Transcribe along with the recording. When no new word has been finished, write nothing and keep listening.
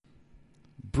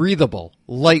Breathable,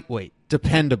 lightweight,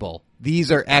 dependable.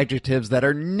 These are adjectives that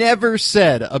are never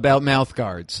said about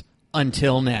mouthguards.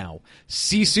 Until now.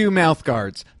 Sisu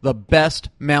mouthguards, the best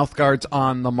mouthguards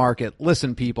on the market.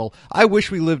 Listen, people, I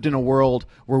wish we lived in a world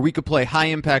where we could play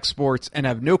high-impact sports and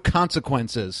have no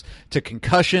consequences to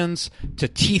concussions, to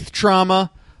teeth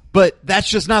trauma, but that's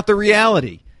just not the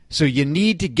reality. So you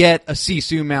need to get a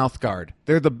Sisu mouthguard.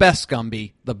 They're the best,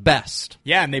 Gumby, the best.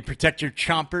 Yeah, and they protect your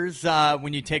chompers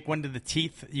when you take one to the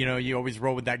teeth. You know, you always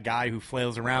roll with that guy who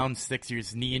flails around, sticks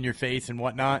his knee in your face and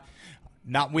whatnot.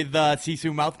 Not with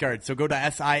Sisu mouthguard. So go to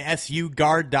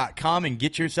SISUguard.com and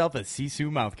get yourself a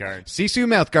Sisu mouthguard. Sisu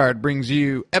mouthguard brings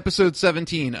you episode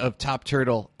 17 of Top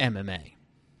Turtle MMA.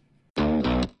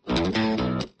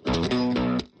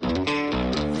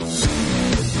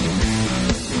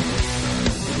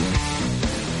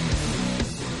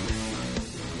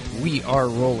 We are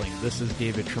rolling. This is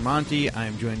David Tremonti. I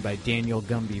am joined by Daniel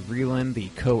Gumby Vreeland, the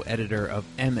co-editor of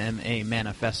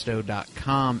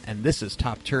MMAmanifesto.com, and this is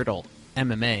Top Turtle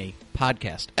MMA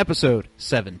podcast, episode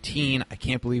 17. I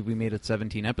can't believe we made it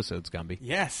 17 episodes, Gumby.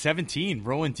 Yeah, 17,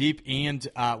 rolling deep, and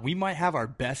we might have our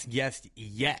best guest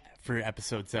yet for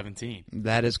episode 17.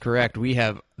 That is correct. We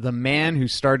have the man who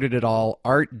started it all,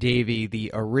 Art Davie,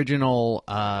 the original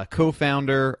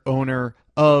co-founder, owner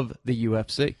of the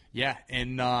UFC. Yeah,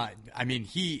 and I mean,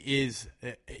 he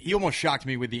almost shocked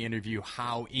me with the interview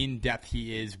how in-depth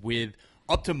he is with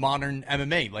up to modern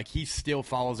MMA. Like, he still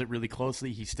follows it really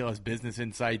closely. He still has business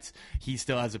insights. He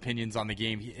still has opinions on the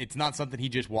game. It's not something he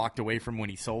just walked away from when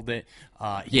he sold it.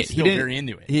 He's still very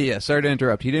into it. Yeah, sorry to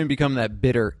interrupt. He didn't become that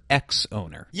bitter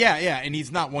ex-owner. Yeah, and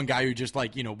he's not one guy who just,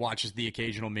 like, you know, watches the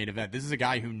occasional main event. This is a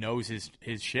guy who knows his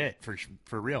shit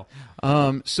for real.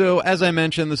 So, as I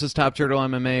mentioned, this is Top Turtle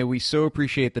MMA. We so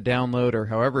appreciate the download, or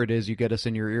however it is you get us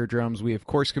in your eardrums. We, of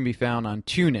course, can be found on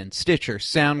TuneIn, Stitcher,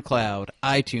 SoundCloud,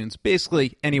 iTunes, basically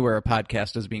anywhere a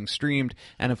podcast is being streamed.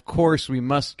 And of course, we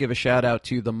must give a shout out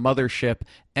to the mothership,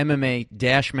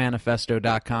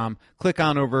 MMA-manifesto.com. Head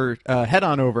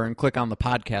on over and click on the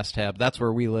podcast tab. That's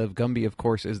where we live. Gumby, of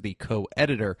course, is the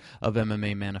co-editor of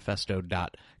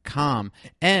MMA-manifesto.com.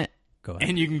 And go ahead.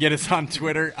 And you can get us on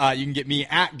Twitter. You can get me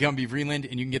at Gumby Vreeland,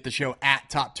 and you can get the show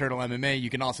at Top Turtle MMA. You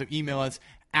can also email us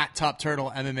at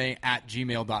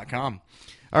topturtlemma@gmail.com.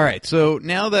 All right, so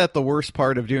now that the worst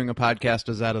part of doing a podcast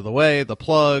is out of the way, the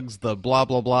plugs, the blah,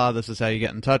 blah, blah, this is how you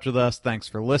get in touch with us. Thanks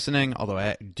for listening, although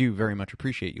I do very much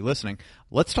appreciate you listening.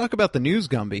 Let's talk about the news,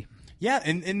 Gumby. Yeah,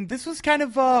 and this was kind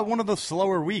of one of the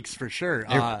slower weeks for sure.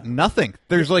 Nothing.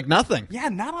 There's like nothing. Yeah,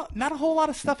 not a whole lot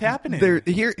of stuff happening.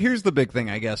 Here's the big thing,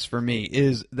 I guess, for me,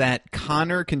 is that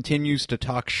Conor continues to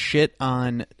talk shit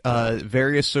on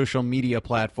various social media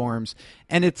platforms,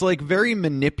 and it's like very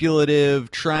manipulative,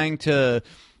 trying to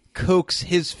coax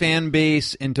his fan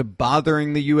base into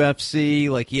bothering the UFC.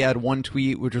 Like, he had one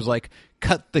tweet which was like,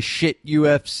 "Cut the shit,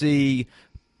 UFC.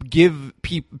 Give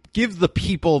the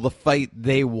people the fight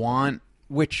they want,"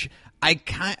 which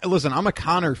listen, I'm a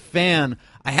Conor fan.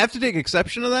 I have to take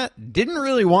exception to that. Didn't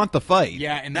really want the fight.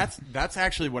 Yeah, and that's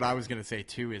actually what I was going to say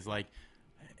too, is like,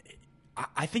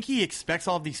 I think he expects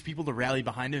all of these people to rally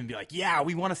behind him and be like, yeah,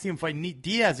 we want to see him fight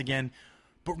Diaz again.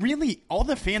 But really, all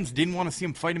the fans didn't want to see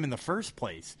him fight him in the first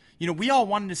place. You know, we all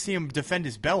wanted to see him defend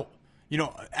his belt. You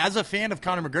know, as a fan of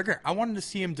Conor McGregor, I wanted to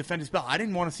see him defend his belt. I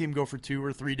didn't want to see him go for 2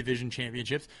 or 3 division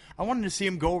championships. I wanted to see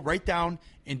him go right down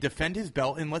and defend his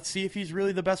belt, and let's see if he's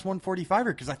really the best 145er,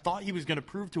 because I thought he was going to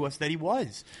prove to us that he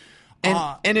was.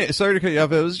 Sorry to cut you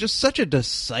off, it was just such a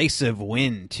decisive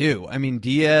win, too. I mean,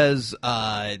 Diaz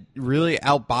really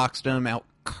outboxed him,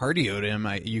 out-cardioed him,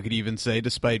 you could even say,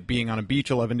 despite being on a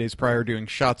beach 11 days prior doing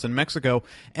shots in Mexico,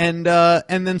 and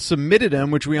then submitted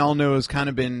him, which we all know has kind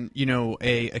of been, you know,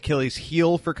 a Achilles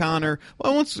heel for Conor.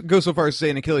 Well, I won't go so far as to say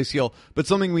an Achilles heel, but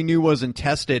something we knew wasn't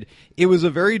tested. It was a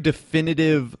very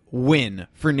definitive win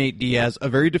for Nate Diaz, a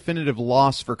very definitive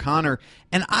loss for Conor,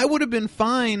 and I would have been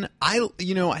fine. I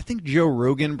think Joe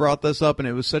Rogan brought this up, and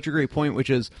it was such a great point, which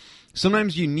is,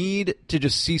 sometimes you need to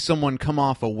just see someone come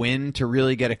off a win to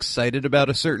really get excited about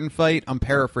a certain fight. I'm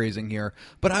paraphrasing here.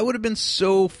 But I would have been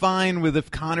so fine with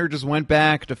if Conor just went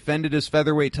back, defended his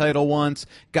featherweight title once,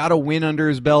 got a win under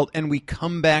his belt, and we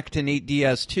come back to Nate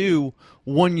Diaz 2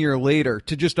 1 year later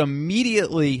to just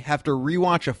immediately have to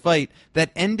rewatch a fight that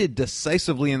ended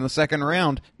decisively in the second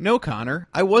round. No, Conor,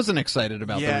 I wasn't excited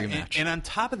about the rematch. And on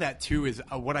top of that, too, is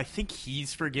what I think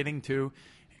he's forgetting, too,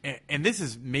 and this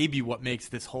is maybe what makes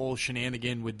this whole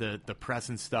shenanigan with the press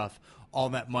and stuff all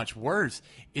that much worse,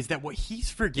 is that what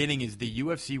he's forgetting is the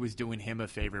UFC was doing him a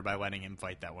favor by letting him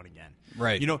fight that one again.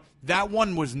 Right. You know, that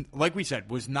one was, like we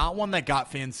said, was not one that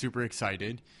got fans super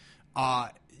excited.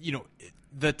 You know,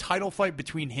 the title fight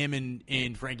between him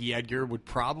and Frankie Edgar would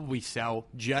probably sell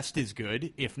just as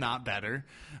good, if not better.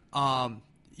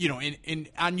 You know, and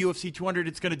on UFC 200,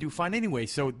 it's going to do fine anyway.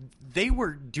 So they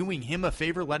were doing him a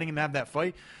favor, letting him have that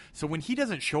fight. So when he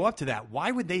doesn't show up to that,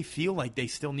 why would they feel like they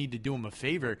still need to do him a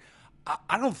favor?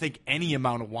 I don't think any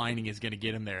amount of whining is going to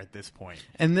get him there at this point.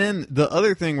 And then the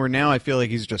other thing where now I feel like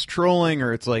he's just trolling,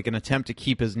 or it's like an attempt to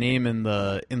keep his name in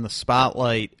the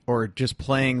spotlight, or just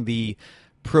playing the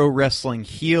pro wrestling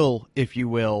heel, if you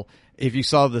will. If you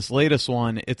saw this latest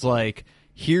one, it's like,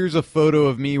 here's a photo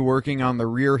of me working on the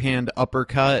rear hand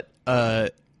uppercut,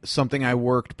 something I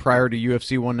worked prior to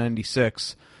UFC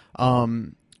 196.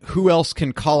 Who else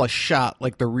can call a shot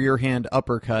like the rear hand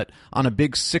uppercut on a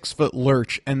big 6-foot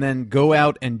lurch and then go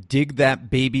out and dig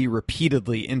that baby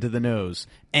repeatedly into the nose?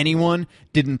 Anyone?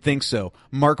 Didn't think so.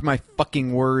 Mark my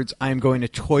fucking words. I am going to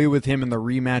toy with him in the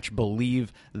rematch.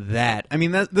 Believe that. I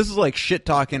mean, this is like shit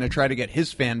talking to try to get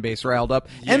his fan base riled up,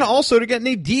 and also to get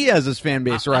Nate Diaz's fan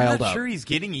base riled up. I'm not sure he's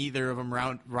getting either of them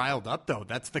riled up, though.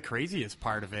 That's the craziest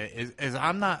part of it. Is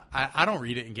I don't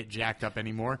read it and get jacked up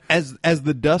anymore. As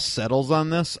the dust settles on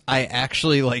this, I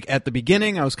actually, like, at the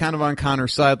beginning, I was kind of on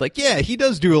Connor's side. Like, yeah, he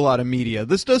does do a lot of media.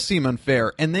 This does seem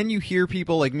unfair. And then you hear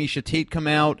people like Misha Tate come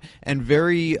out and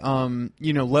very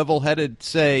level-headed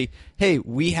say, hey,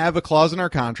 we have a clause in our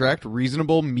contract,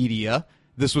 reasonable media.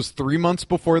 This was 3 months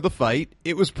before the fight.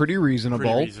 It was pretty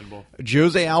reasonable.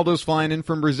 Jose Aldo's flying in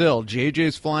from Brazil.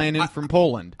 JJ's flying in from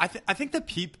Poland. I think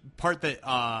the part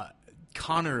that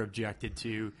Connor objected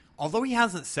to, although he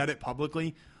hasn't said it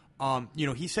publicly,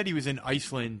 he said he was in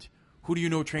Iceland. Who do you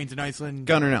know trains in Iceland?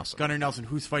 Gunnar Nelson. Gunnar Nelson.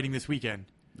 Who's fighting this weekend?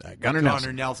 Gunnar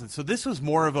Nelson. So this was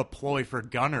more of a ploy for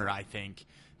Gunnar, I think,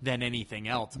 than anything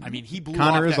else. I mean, he blew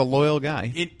Connor off is a loyal guy.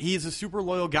 He is a super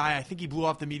loyal guy. I think he blew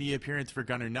off the media appearance for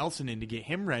Gunnar Nelson and to get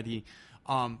him ready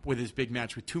with his big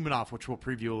match with Tumanov, which we'll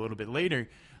preview a little bit later.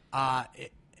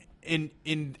 And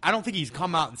I don't think he's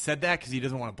come out and said that because he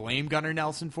doesn't want to blame Gunnar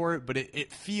Nelson for it, but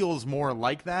it feels more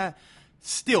like that.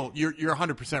 Still, you're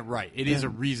 100% right. It is a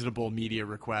reasonable media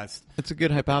request. It's a good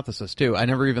hypothesis, too. I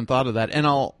never even thought of that. And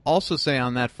I'll also say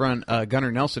on that front,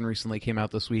 Gunnar Nelson recently came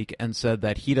out this week and said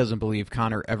that he doesn't believe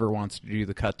Conor ever wants to do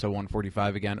the cut to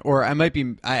 145 again. Or I might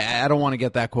be, I don't want to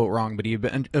get that quote wrong, but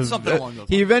something along those lines.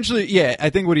 He eventually, I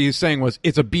think what he was saying was,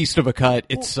 it's a beast of a cut.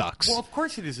 It sucks. Well, of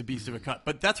course it is a beast of a cut,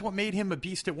 but that's what made him a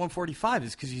beast at 145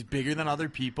 is because he's bigger than other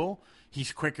people.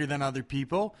 He's quicker than other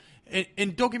people.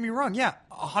 And don't get me wrong,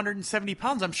 170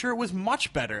 pounds. I'm sure it was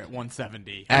much better at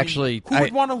 170. Actually, who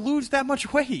would want to lose that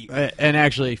much weight? And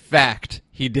actually, fact,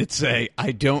 he did say,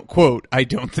 I don't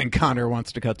think Conor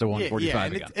wants to cut to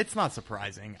 145 again. It's not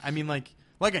surprising. I mean, like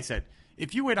I said,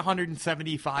 if you weighed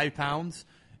 175 pounds,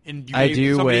 and you I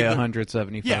do weigh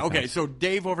 175 pounds. Okay, so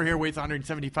Dave over here weighs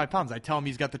 175 pounds. I tell him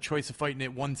he's got the choice of fighting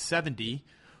at 170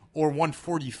 or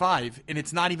 145, and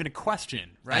it's not even a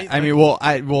question, right?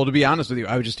 To be honest with you,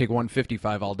 I would just take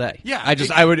 155 all day. Yeah,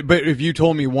 I would. But if you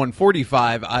told me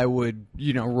 145, I would,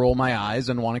 roll my eyes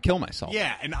and want to kill myself.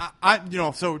 Yeah, and I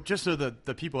so just so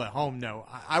the people at home know,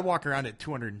 I walk around at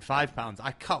 205 pounds.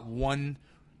 I cut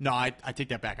I take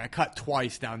that back. I cut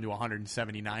twice down to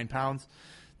 179 pounds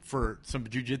for some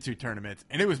jiu-jitsu tournaments,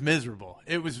 and it was miserable.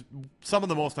 It was some of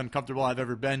the most uncomfortable I've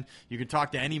ever been. You can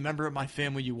talk to any member of my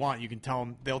family you want. You can tell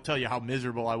them, they'll tell you how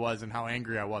miserable I was and how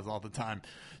angry I was all the time.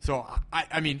 So,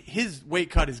 I mean, his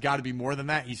weight cut has got to be more than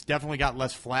that. He's definitely got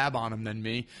less flab on him than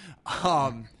me.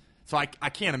 So I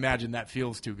can't imagine that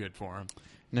feels too good for him.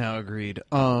 No, agreed.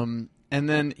 And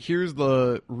then here's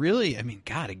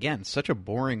again, such a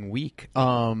boring week.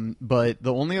 But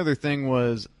the only other thing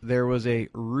was there was a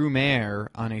rumor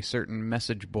on a certain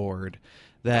message board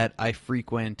that I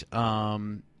frequent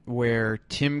where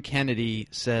Tim Kennedy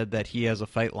said that he has a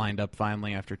fight lined up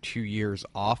finally after 2 years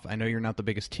off. I know you're not the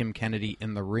biggest Tim Kennedy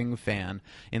in the ring fan,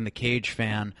 in the cage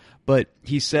fan, but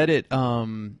he said it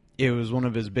was one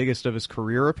of his biggest of his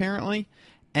career apparently.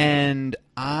 And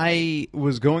I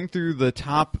was going through the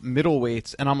top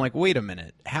middleweights, and I'm like, wait a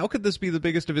minute. How could this be the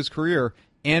biggest of his career?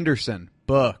 Anderson,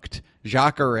 booked.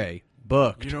 Jacare,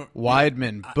 booked.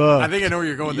 Weidman, booked. I think I know where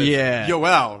you're going with this. Yeah.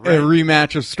 Yoel, right? A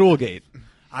rematch of Stoolgate.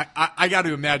 I got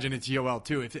to imagine it's Yoel,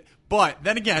 too. But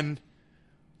then again,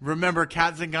 remember,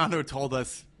 Kat Zingano told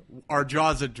us our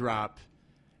jaws would drop.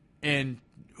 And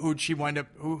who'd she wind up,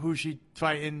 who's she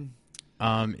fighting?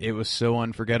 It was so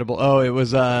unforgettable. Oh, it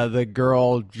was the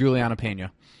girl Juliana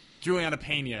Pena. Juliana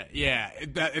Pena, yeah,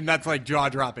 and that's like jaw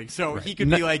dropping. So right. He could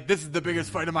be like, "This is the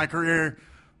biggest fight of my career."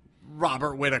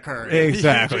 Robert Whittaker.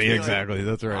 Exactly. Like,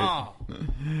 that's right. Oh.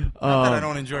 Not that I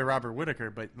don't enjoy Robert Whittaker,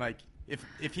 but like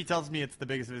if he tells me it's the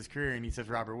biggest of his career and he says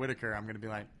Robert Whittaker, I'm going to be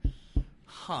like,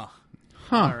 huh.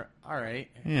 Huh. All right.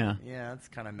 Yeah. Yeah, that's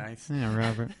kind of nice.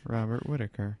 Yeah, Robert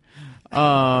Whitaker.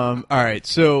 All right,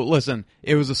 so listen,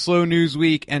 it was a slow news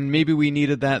week, and maybe we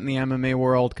needed that in the MMA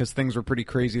world because things were pretty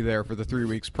crazy there for the 3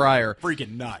 weeks prior.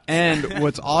 Freaking nuts. And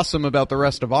what's awesome about the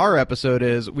rest of our episode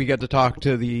is we get to talk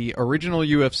to the original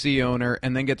UFC owner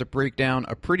and then get to break down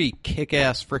a pretty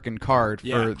kick-ass frickin' card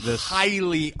for this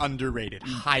highly underrated.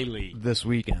 Highly. this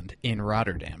weekend in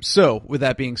Rotterdam. So, with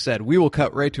that being said, we will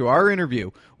cut right to our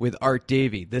interview with Art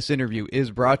Davie. This interview is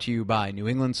brought to you by New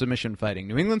England Submission Fighting.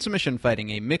 New England Submission Fighting,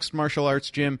 a mixed martial arts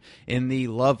gym in the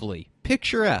lovely,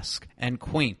 picturesque, and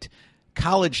quaint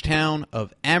college town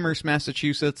of Amherst,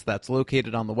 Massachusetts. That's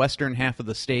located on the western half of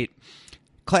the state.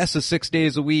 Classes 6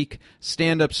 days a week,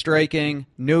 stand-up striking,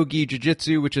 no gi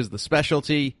jiu-jitsu, which is the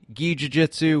specialty, gi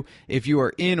jiu-jitsu. If you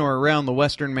are in or around the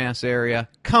Western Mass area,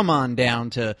 come on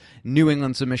down to New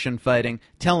England Submission Fighting.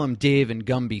 Tell them Dave and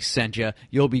Gumby sent you.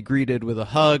 You'll be greeted with a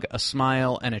hug, a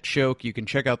smile, and a choke. You can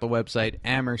check out the website,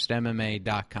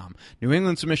 AmherstMMA.com. New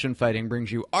England Submission Fighting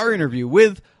brings you our interview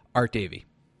with Art Davie.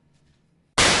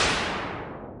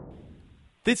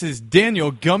 This is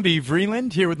Daniel Gumby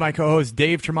Vreeland here with my co-host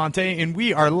Dave Tremonte, and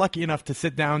we are lucky enough to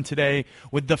sit down today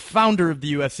with the founder of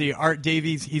the UFC, Art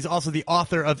Davie. He's also the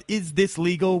author of Is This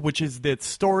Legal?, which is the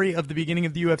story of the beginning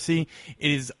of the UFC.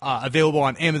 It is available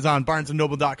on Amazon,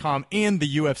 BarnesandNoble.com, and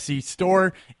the UFC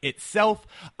store itself.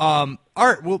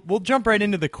 Art, we'll jump right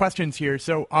into the questions here.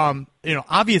 So,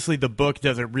 obviously the book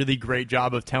does a really great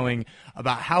job of telling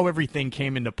about how everything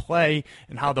came into play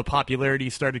and how the popularity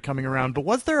started coming around. But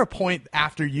was there a point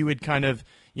after you had kind of,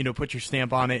 put your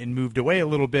stamp on it and moved away a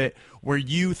little bit where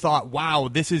you thought, wow,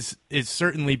 this is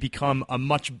certainly become a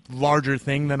much larger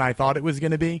thing than I thought it was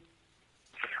going to be?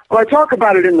 Well, I talk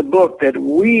about it in the book that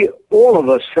all of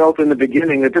us felt in the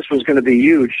beginning that this was going to be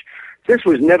huge. This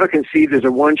was never conceived as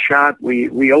a one-shot.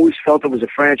 We always felt it was a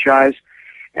franchise.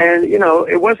 And,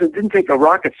 it didn't take a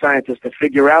rocket scientist to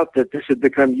figure out that this had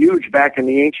become huge back in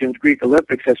the ancient Greek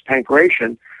Olympics as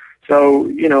pankration.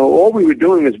 So, all we were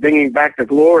doing was bringing back the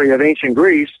glory of ancient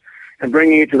Greece and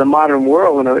bringing it to the modern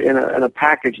world in a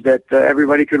package that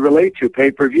everybody could relate to,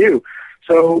 pay-per-view.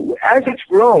 So as it's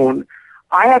grown,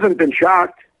 I haven't been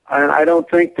shocked. And I don't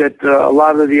think that a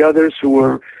lot of the others who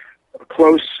were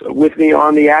close with me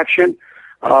on the action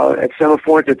at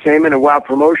Semaphore Entertainment and WOW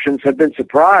Promotions have been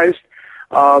surprised.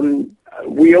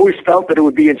 We always felt that it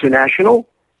would be international,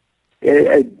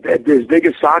 as big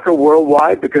as soccer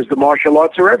worldwide, because the martial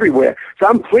arts are everywhere. So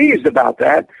I'm pleased about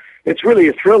that. It's really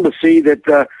a thrill to see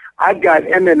that I've got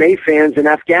MMA fans in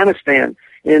Afghanistan,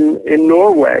 in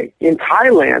Norway, in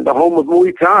Thailand, the home of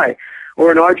Muay Thai,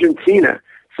 or in Argentina.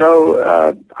 So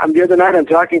the other night I'm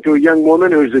talking to a young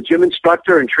woman who's a gym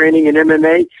instructor and training in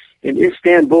MMA in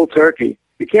Istanbul, Turkey.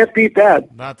 You can't beat that.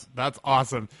 That's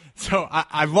awesome. So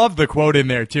I love the quote in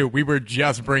there, too. We were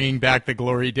just bringing back the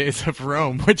glory days of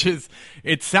Rome, which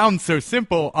it sounds so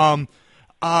simple.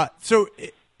 So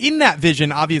in that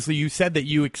vision, obviously, you said that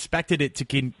you expected it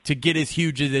to get as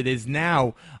huge as it is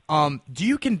now. Do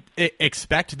you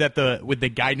expect that with the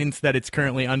guidance that it's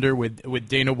currently under with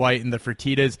Dana White and the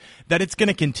Fertittas, that it's going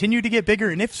to continue to get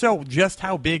bigger? And if so, just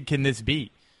how big can this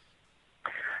be?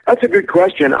 That's a good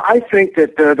question. I think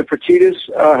that the Fertittas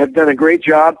have done a great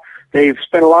job. They've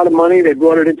spent a lot of money. They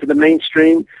brought it into the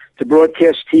mainstream to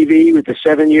broadcast TV with the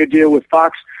 7-year deal with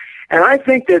Fox. And I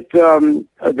think that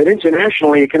that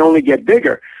internationally it can only get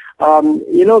bigger.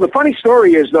 The funny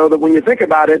story is, though, that when you think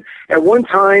about it, at one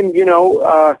time,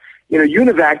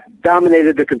 UNIVAC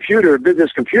dominated the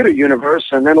business computer universe,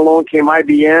 and then along came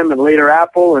IBM and later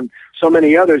Apple and so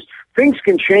many others. Things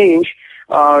can change.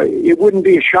 It wouldn't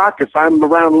be a shock if I'm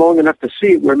around long enough to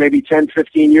see it, where maybe 10,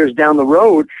 15 years down the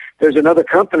road, there's another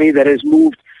company that has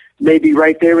moved maybe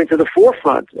right there into the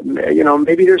forefront.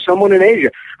 Maybe there's someone in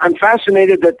Asia. I'm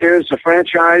fascinated that there's a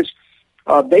franchise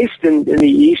based in the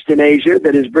East, in Asia,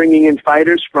 that is bringing in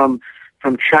fighters from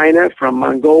China, from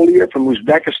Mongolia, from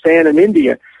Uzbekistan, and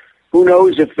India. Who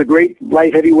knows if the great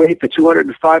light heavyweight, the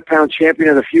 205-pound champion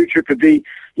of the future, could be,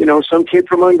 some kid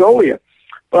from Mongolia.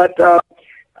 But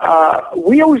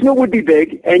we always knew it would be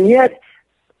big, and yet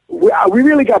we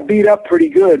really got beat up pretty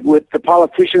good with the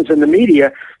politicians and the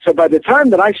media. So by the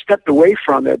time that I stepped away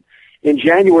from it in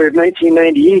January of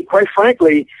 1998, quite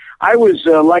frankly, I was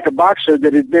like a boxer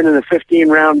that had been in a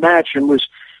 15-round match and was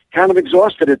kind of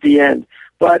exhausted at the end.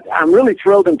 But I'm really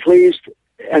thrilled and pleased,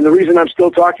 and the reason I'm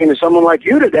still talking to someone like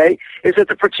you today is that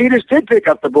the Fertittas did pick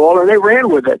up the ball and they ran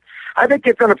with it. I think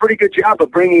they've done a pretty good job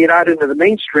of bringing it out into the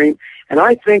mainstream, and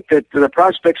I think that the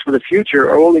prospects for the future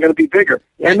are only going to be bigger.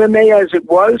 MMA as it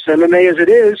was, MMA as it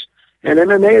is, and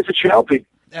MMA as it shall be.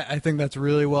 I think that's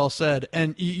really well said.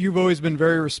 And you've always been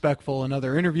very respectful in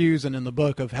other interviews and in the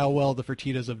book of how well the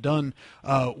Fertittas have done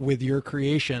with your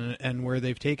creation and where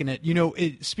they've taken it.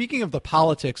 Speaking of the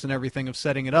politics and everything of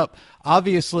setting it up,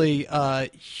 obviously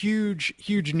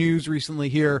huge news recently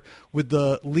here with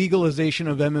the legalization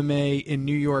of MMA in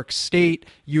New York State.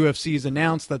 UFC's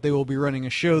announced that they will be running a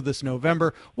show this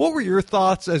November. What were your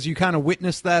thoughts as you kind of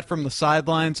witnessed that from the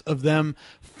sidelines of them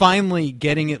finally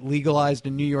getting it legalized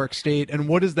in New York State, and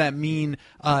what does that mean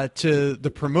to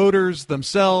the promoters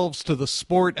themselves, to the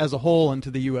sport as a whole, and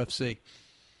to the UFC?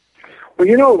 Well,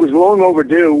 it was long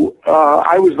overdue.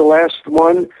 I was the last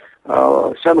one,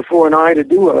 Semaphore and I, to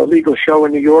do a legal show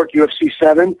in New York, UFC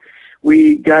 7.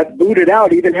 We got booted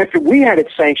out even after we had it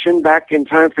sanctioned back in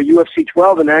time for UFC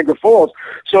 12 in Niagara Falls.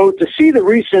 So to see the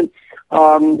recent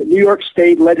New York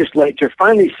State legislature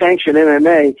finally sanction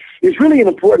MMA is really an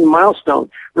important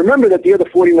milestone. Remember that the other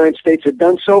 49 states had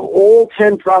done so, all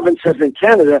 10 provinces in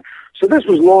Canada, so this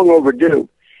was long overdue.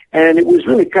 And it was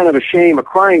really kind of a shame, a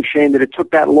crying shame, that it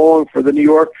took that long for the New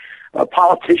York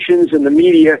politicians and the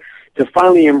media to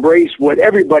finally embrace what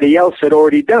everybody else had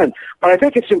already done. But I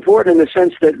think it's important in the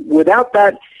sense that without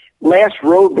that last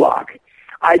roadblock,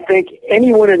 I think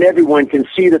anyone and everyone can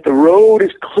see that the road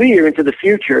is clear into the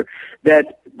future,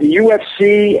 that the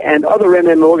UFC and other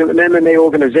MMA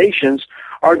organizations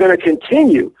are going to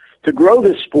continue to grow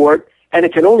this sport, and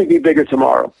it can only be bigger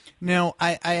tomorrow. Now,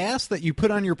 I asked that you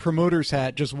put on your promoter's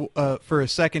hat just for a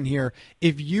second here.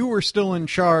 If you were still in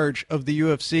charge of the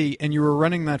UFC and you were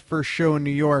running that first show in New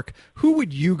York, who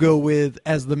would you go with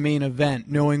as the main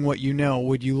event, knowing what you know?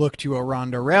 Would you look to a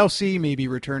Ronda Rousey, maybe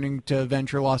returning to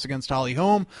avenge her loss against Holly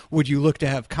Holm? Would you look to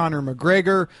have Conor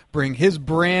McGregor bring his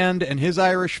brand and his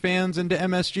Irish fans into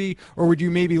MSG? Or would you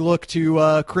maybe look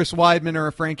to Chris Weidman or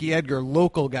a Frankie Edgar,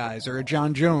 local guys, or a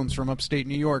John Jones from upstate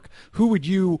New York? Who would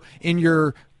you, in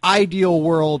your ideal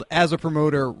world as a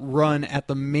promoter, run at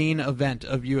the main event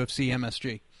of UFC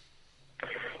MSG?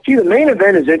 Gee, the main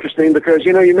event is interesting because,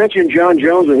 you mentioned John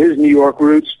Jones with his New York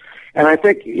roots, and I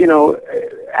think,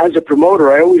 as a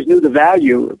promoter, I always knew the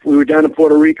value, if we were down in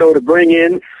Puerto Rico, to bring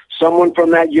in someone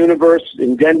from that universe.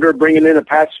 In Denver, bringing in a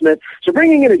Pat Smith. So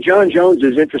bringing in a John Jones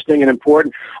is interesting and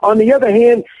important. On the other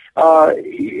hand,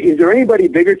 is there anybody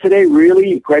bigger today,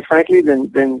 really, quite frankly,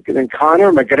 than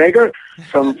Conor McGregor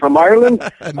from Ireland?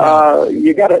 No.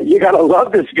 You gotta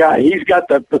love this guy. He's got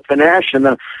the panache and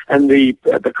the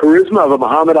charisma of a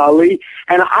Muhammad Ali.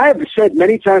 And I have said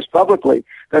many times publicly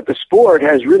that the sport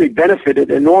has really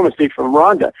benefited enormously from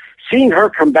Ronda. Seeing her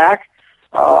come back,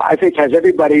 I think, has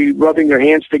everybody rubbing their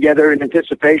hands together in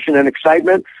anticipation and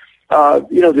excitement.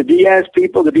 The Diaz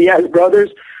people, the Diaz brothers.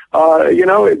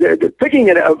 They're picking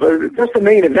it up. Just the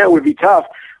main event would be tough.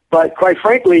 But quite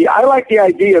frankly, I like the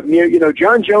idea of,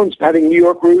 John Jones having New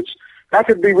York roots. That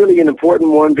could be really an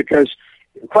important one because,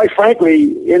 quite frankly,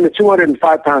 in the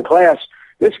 205-pound class,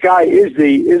 this guy is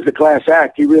the class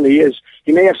act. He really is.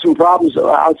 He may have some problems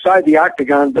outside the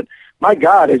octagon, but my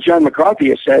God, as John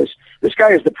McCarthy says, this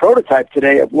guy is the prototype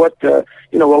today of what, a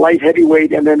light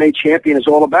heavyweight MMA champion is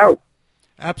all about.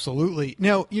 Absolutely.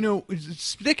 Now,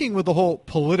 sticking with the whole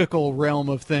political realm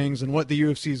of things and what the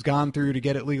UFC's gone through to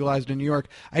get it legalized in New York,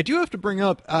 I do have to bring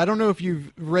up, I don't know if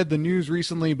you've read the news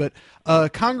recently, but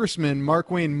Congressman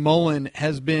Markwayne Mullin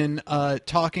has been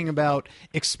talking about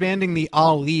expanding the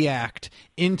Ali Act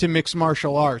into mixed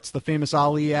martial arts, the famous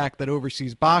Ali Act that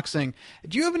oversees boxing.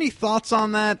 Do you have any thoughts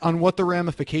on that, on what the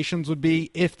ramifications would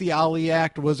be if the Ali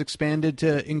Act was expanded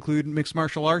to include mixed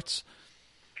martial arts?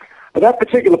 That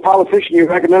particular politician you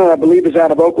recommended, I believe, is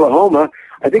out of Oklahoma.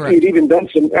 I think Correct. He'd even done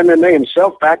some MMA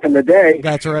himself back in the day.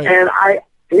 That's right. And I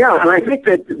think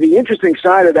that the interesting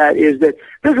side of that is that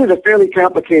this is a fairly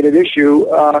complicated issue.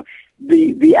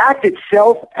 The act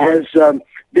itself has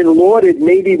been lauded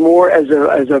maybe more as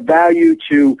a value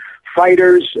to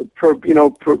fighters,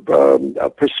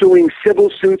 pursuing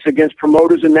civil suits against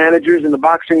promoters and managers in the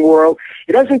boxing world.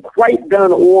 It hasn't quite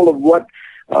done all of what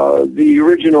the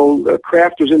original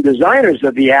crafters and designers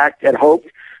of the act had hoped.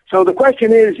 So the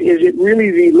question is it really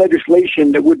the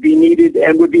legislation that would be needed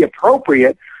and would be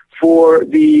appropriate for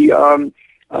the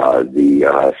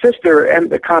sister and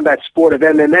the combat sport of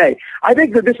MMA? I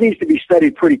think that this needs to be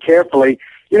studied pretty carefully.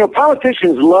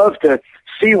 Politicians love to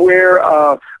see where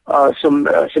some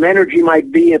energy might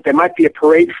be, if there might be a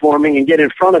parade forming, and get in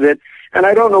front of it. And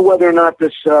I don't know whether or not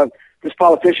this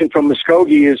politician from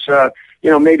Muskogee is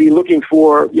maybe looking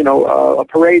for, a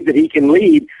parade that he can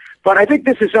lead. But I think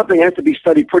this is something that has to be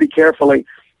studied pretty carefully.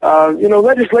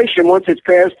 Legislation, once it's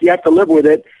passed, you have to live with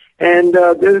it. And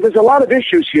there's a lot of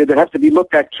issues here that have to be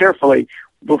looked at carefully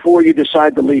before you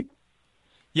decide to leap.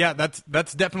 Yeah,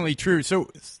 that's definitely true. So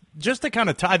just to kind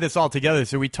of tie this all together,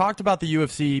 so we talked about the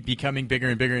UFC becoming bigger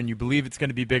and bigger, and you believe it's going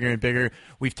to be bigger and bigger.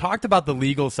 We've talked about the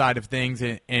legal side of things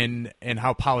and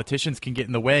how politicians can get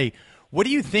in the way. What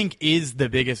do you think is the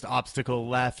biggest obstacle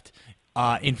left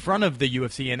in front of the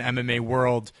UFC and MMA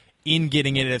world in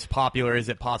getting it as popular as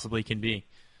it possibly can be?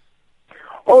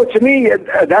 Oh, to me,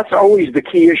 that's always the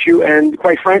key issue. And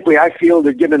quite frankly, I feel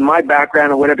that given my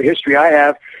background and whatever history I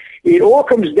have, it all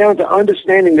comes down to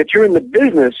understanding that you're in the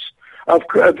business of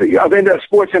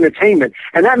sports entertainment.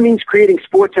 And that means creating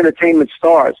sports entertainment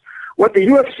stars. What the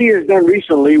UFC has done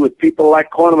recently with people like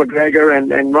Conor McGregor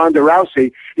and Ronda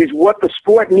Rousey is what the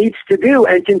sport needs to do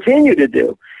and continue to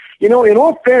do. You know, in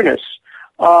all fairness,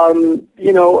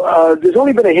 there's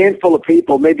only been a handful of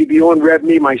people, maybe Bjorn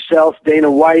Rebney, myself, Dana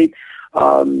White,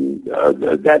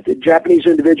 that Japanese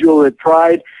individual at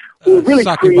Pride, who have really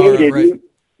created, right?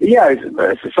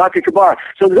 Sasaki Kabara.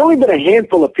 So there's only been a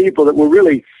handful of people that were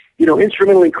really,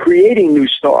 instrumental in creating new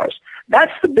stars.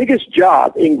 That's the biggest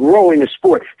job in growing a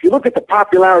sport. If you look at the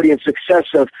popularity and success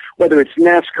of whether it's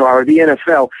NASCAR or the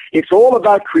NFL, it's all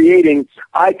about creating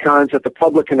icons that the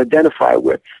public can identify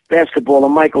with. Basketball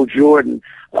and Michael Jordan,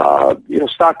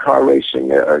 stock car racing,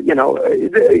 you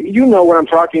know what I'm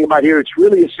talking about here. It's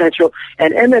really essential.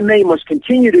 And MMA must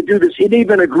continue to do this at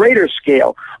even a greater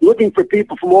scale, looking for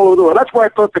people from all over the world. That's why I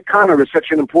thought the Conor is such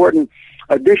an important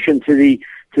addition to the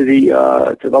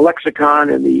lexicon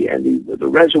and the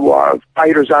reservoir of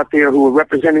fighters out there who are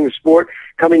representing the sport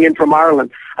coming in from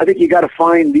Ireland. I think you got to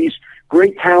find these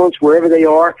great talents wherever they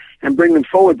are and bring them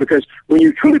forward, because when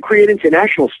you truly create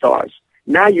international stars,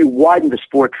 now you widen the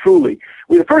sport truly.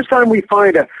 The first time we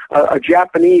find a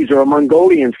Japanese or a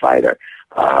Mongolian fighter,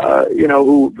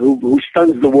 who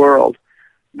stuns the world,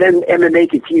 then MMA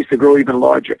continues to grow even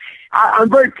larger. I'm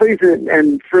very pleased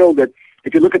and thrilled that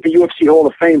if you look at the UFC Hall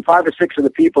of Fame, 5 or 6 of the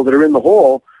people that are in the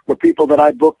hall were people that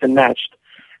I booked and matched.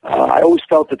 I always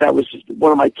felt that was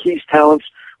one of my key talents,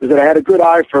 was that I had a good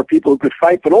eye for people who could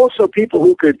fight, but also people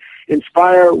who could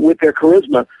inspire with their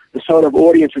charisma the sort of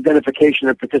audience identification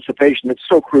and participation that's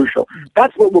so crucial.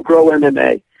 That's what will grow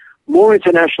MMA. More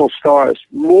international stars,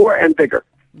 more and bigger.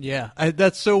 Yeah,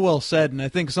 that's so well said, and I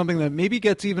think something that maybe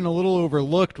gets even a little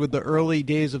overlooked with the early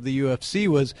days of the UFC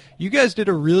was you guys did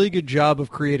a really good job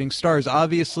of creating stars.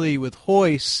 Obviously, with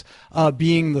Royce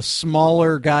being the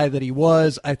smaller guy that he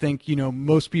was, I think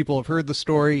most people have heard the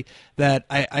story that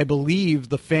I believe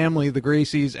the family, the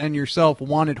Gracies, and yourself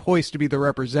wanted Royce to be the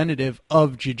representative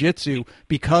of jiu-jitsu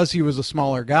because he was a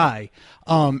smaller guy.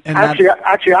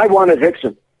 Actually, I wanted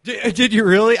Rickson. Did you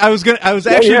really? I was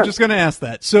actually just going to ask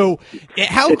that. So,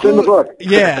 it's in the book.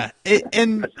 Yeah,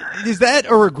 and is that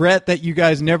a regret that you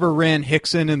guys never ran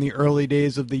Rickson in the early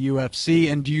days of the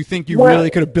UFC? And do you think you really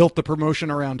could have built the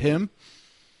promotion around him?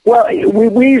 Well,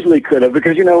 we easily could have,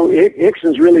 because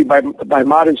Rickson's really by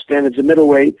modern standards a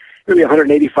middleweight, really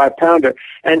 185-pounder,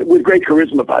 and with great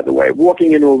charisma. By the way,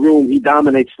 walking into a room, he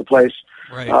dominates the place.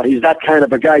 Right. He's that kind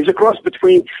of a guy. He's a cross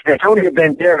between Antonio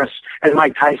Banderas and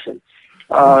Mike Tyson.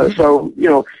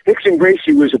 Rickson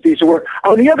Gracie was a piece of work.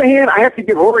 On the other hand, I have to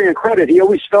give Rorion credit. He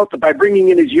always felt that by bringing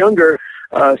in his younger,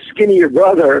 skinnier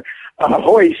brother,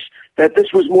 Royce, that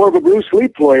this was more of a Bruce Lee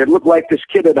ploy. It looked like this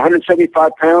kid at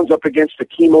 175 pounds up against a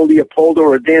Kimo Leopoldo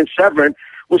or a Dan Severn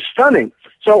was stunning.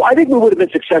 So I think we would have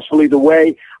been successful either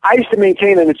way. I used to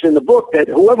maintain, and it's in the book, that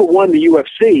whoever won the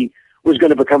UFC was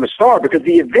going to become a star, because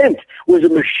the event was a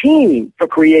machine for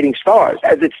creating stars,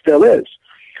 as it still is.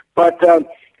 But,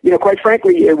 quite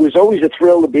frankly, it was always a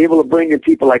thrill to be able to bring in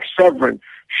people like Severn,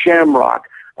 Shamrock,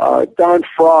 Don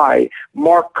Fry,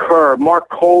 Mark Kerr, Mark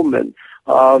Coleman,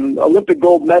 Olympic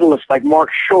gold medalists like Mark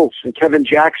Schultz and Kevin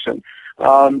Jackson,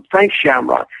 Frank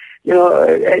Shamrock.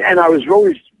 And I was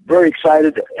always very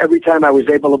excited every time I was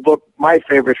able to book my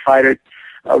favorite fighter,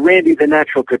 Randy the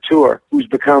Natural Couture, who's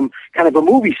become kind of a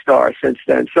movie star since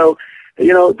then. So, the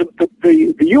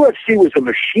UFC was a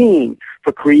machine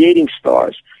for creating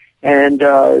stars. And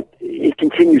it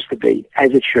continues to be,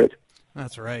 as it should.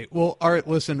 That's right. Well, Art,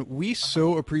 listen, we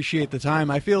so appreciate the time.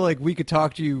 I feel like we could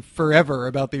talk to you forever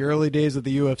about the early days of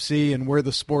the UFC and where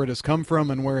the sport has come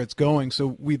from and where it's going.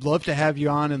 So we'd love to have you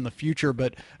on in the future.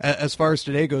 But as far as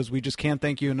today goes, we just can't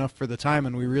thank you enough for the time,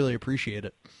 and we really appreciate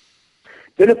it.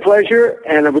 Been a pleasure,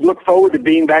 and I would look forward to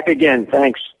being back again.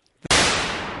 Thanks.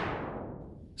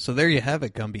 So there you have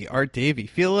it, Gumby. Art Davie.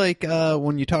 Feel like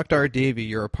when you talk to Art Davie,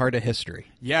 you're a part of history.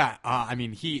 Yeah,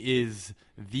 he is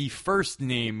the first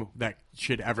name that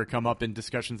should ever come up in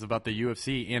discussions about the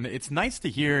UFC. And it's nice to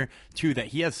hear, too, that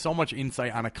he has so much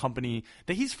insight on a company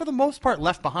that he's, for the most part,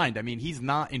 left behind. I mean, he's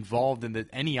not involved in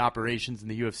any operations in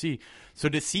the UFC. So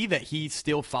to see that he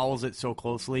still follows it so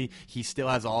closely, he still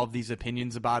has all of these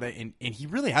opinions about it, and he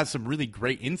really has some really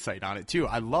great insight on it, too.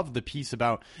 I love the piece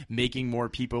about making more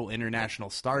people international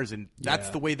stars, and that's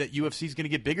the way that UFC is going to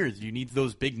get bigger. Is you need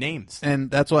those big names.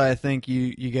 And that's why I think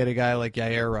you get a guy like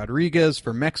Yair Rodriguez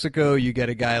for Mexico. You get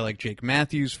a guy like Jake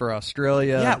Matthews for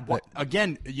Australia. Yeah,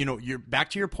 again, you're back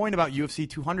to your point about UFC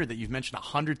 200 that you've mentioned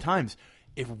 100 times.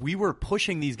 If we were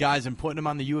pushing these guys and putting them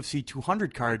on the UFC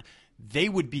 200 card, they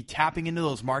would be tapping into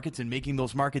those markets and making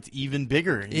those markets even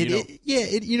bigger. It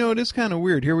is kind of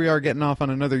weird. Here we are getting off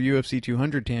on another UFC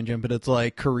 200 tangent, but it's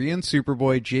like Korean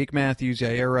Superboy, Jake Matthews,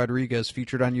 Yair Rodriguez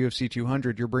featured on UFC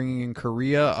 200. You're bringing in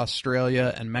Korea,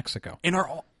 Australia, and Mexico.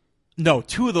 No,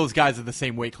 two of those guys are the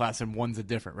same weight class, and one's a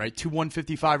different, right? Two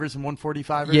 155ers and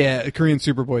 145ers? Yeah, Korean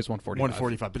Superboy is 145.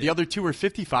 145. But the other two are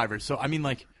 55ers. So, I mean,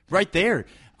 like, right there.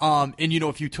 And,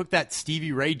 if you took that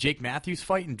Stevie Ray, Jake Matthews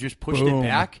fight and just pushed it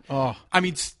back, I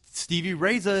mean, Stevie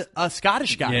Ray's a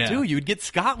Scottish guy, too. You would get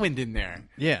Scotland in there.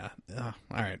 Yeah. All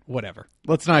right, whatever.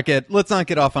 Let's not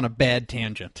get off on a bad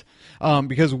tangent.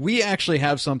 Because we actually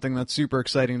have something that's super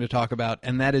exciting to talk about,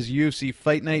 and that is UFC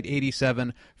Fight Night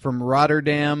 87 from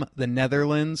Rotterdam, the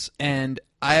Netherlands. And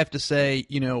I have to say,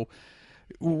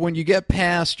 when you get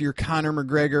past your Conor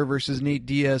McGregor versus Nate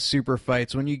Diaz super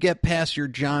fights, when you get past your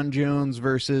John Jones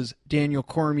versus Daniel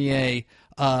Cormier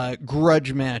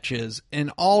grudge matches,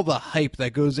 and all the hype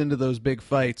that goes into those big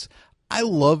fights, I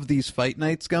love these fight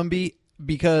nights, Gumby,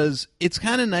 because it's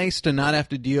kind of nice to not have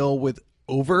to deal with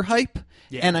overhype.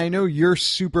 Yeah. And I know you're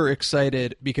super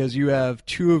excited because you have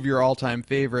two of your all-time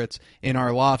favorites in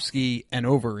Arlovsky and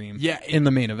Overeem in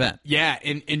the main event. Yeah,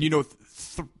 and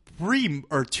three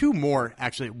or two more,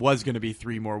 actually it was going to be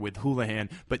three more with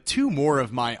Houlihan, but two more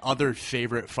of my other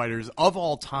favorite fighters of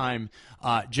all time,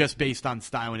 just based on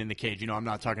styling in the cage. I'm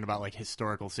not talking about like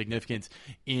historical significance,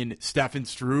 in Stefan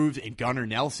Struve and Gunnar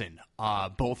Nelson,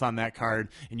 both on that card.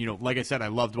 And, like I said, I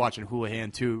loved watching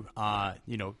Houlihan too.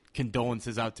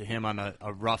 Condolences out to him on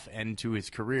a rough end to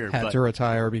his career. Had to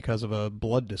retire because of a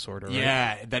blood disorder, right?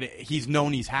 Yeah, he's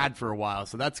known he's had for a while.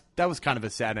 So that was kind of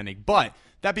a sad ending. But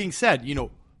that being said,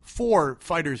 four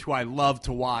fighters who I love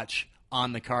to watch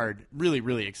on the card. Really,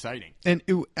 really exciting. And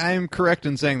I am correct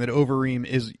in saying that Overeem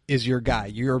is your guy.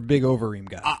 You're a big Overeem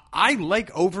guy. I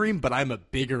like Overeem, but I'm a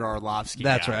bigger Arlovsky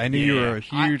That's guy. right. I knew you were a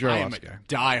huge I'm Arlovsky guy.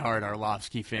 a diehard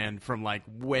Arlovsky fan from like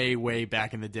way, way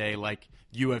back in the day, like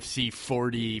UFC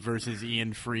 40 versus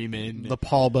Ian Freeman. The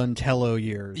Paul Buntello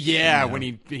years. Yeah, when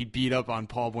he beat up on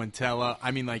Paul Buntello.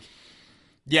 I mean, like,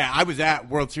 yeah, I was at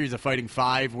World Series of Fighting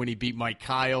 5 when he beat Mike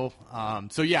Kyle.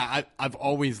 So, yeah, I've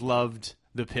always loved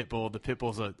the Pitbull. The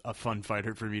Pitbull's a fun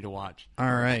fighter for me to watch.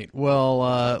 All right.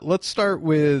 Well, let's start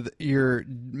with your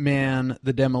man,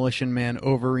 the Demolition Man,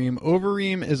 Overeem.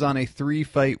 Overeem is on a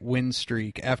 3-fight win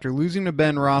streak. After losing to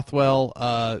Ben Rothwell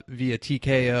via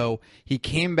TKO, he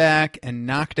came back and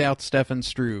knocked out Stefan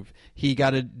Struve. He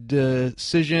got a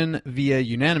decision via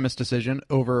unanimous decision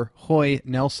over Roy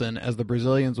Nelson, as the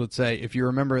Brazilians would say. If you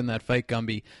remember in that fight,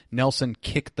 Gumby, Nelson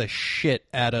kicked the shit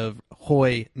out of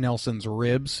Roy Nelson's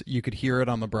ribs. You could hear it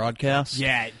on the broadcast.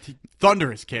 Yeah,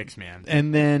 thunderous kicks, man.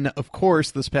 And then, of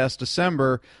course, this past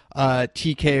December,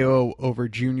 TKO over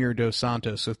Junior Dos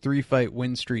Santos. So 3-fight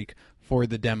win streak for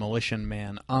the Demolition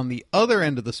Man. On the other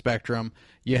end of the spectrum,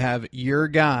 you have your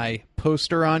guy,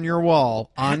 poster on your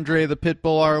wall, Andre the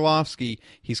Pitbull Arlovsky.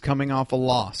 He's coming off a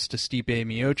loss to Stipe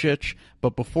Miocic,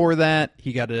 but before that,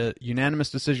 he got a unanimous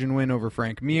decision win over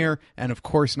Frank Mir, and of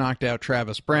course knocked out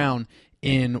Travis Brown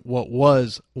in what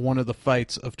was one of the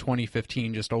fights of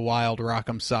 2015, just a wild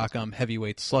rock'em sock'em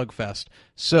heavyweight slugfest.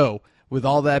 So, with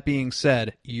all that being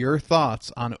said, your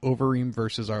thoughts on Overeem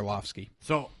versus Arlovsky?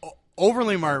 So,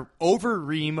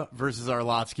 Overeem versus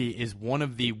Arlovsky is one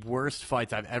of the worst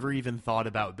fights I've ever even thought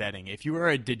about betting. If you are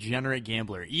a degenerate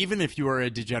gambler, even if you are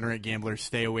a degenerate gambler,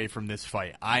 stay away from this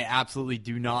fight. I absolutely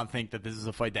do not think that this is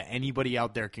a fight that anybody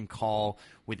out there can call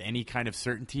with any kind of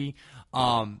certainty.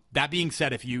 That being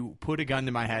said, if you put a gun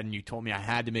to my head and you told me I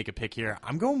had to make a pick here,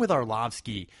 I'm going with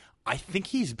Arlovsky. I think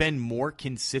he's been more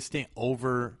consistent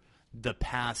over the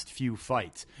past few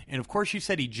fights. And of course, you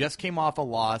said he just came off a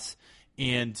loss.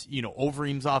 And,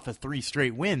 Overeem's off of 3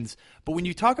 straight wins. But when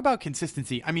you talk about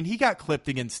consistency, I mean, he got clipped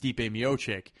against Stipe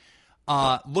Miocic.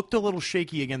 Looked a little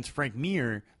shaky against Frank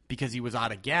Mir because he was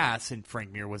out of gas, and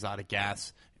Frank Mir was out of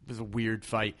gas. It was a weird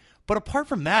fight. But apart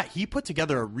from that, he put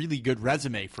together a really good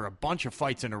resume for a bunch of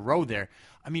fights in a row there.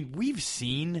 I mean, we've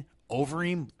seen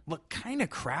Overeem looked kind of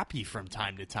crappy from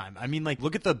time to time. I mean, like,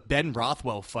 look at the Ben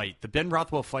Rothwell fight. The Ben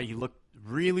Rothwell fight, he looked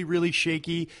really, really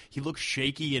shaky. He looked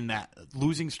shaky in that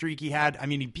losing streak he had. I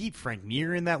mean, he beat Frank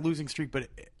Mir in that losing streak, but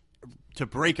to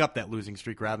break up that losing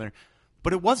streak, rather.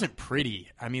 But it wasn't pretty.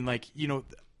 I mean, like, you know,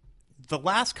 the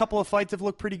last couple of fights have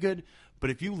looked pretty good. But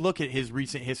if you look at his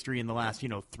recent history in the last,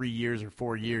 3 years or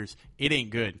 4 years, it ain't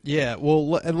good. Yeah,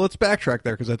 well, and let's backtrack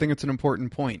there because I think it's an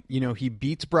important point. He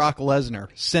beats Brock Lesnar,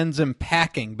 sends him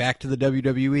packing back to the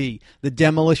WWE. The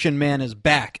Demolition Man is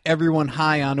back. Everyone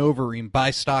high on Overeem.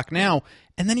 Buy stock now.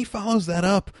 And then he follows that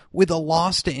up with a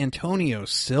loss to Antonio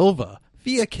Silva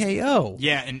via KO.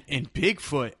 Yeah, and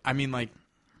Bigfoot, I mean, like,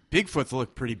 Bigfoot's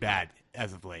looked pretty bad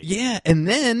as of late. Yeah, and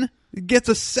then gets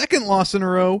a second loss in a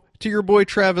row to your boy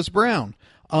Travis Brown.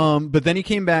 But then he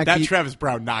came back. That Travis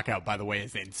Brown knockout, by the way,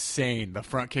 is insane. The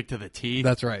front kick to the teeth.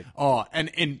 That's right. Oh,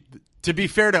 and to be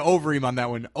fair to Overeem on that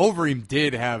one, Overeem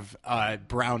did have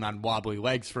Brown on wobbly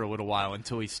legs for a little while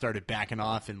until he started backing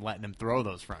off and letting him throw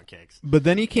those front kicks. But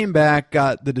then he came back,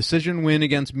 got the decision win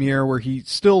against Mir, where he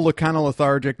still looked kind of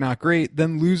lethargic, not great,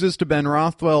 then loses to Ben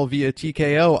Rothwell via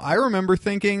TKO. I remember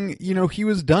thinking, he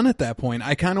was done at that point.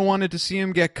 I kind of wanted to see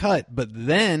him get cut. But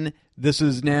then, this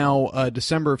is now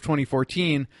December of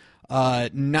 2014,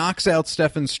 knocks out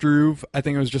Stefan Struve. I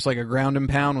think it was just like a ground and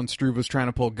pound when Struve was trying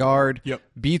to pull guard. Yep.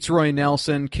 Beats Roy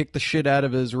Nelson, kicked the shit out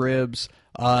of his ribs,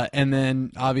 and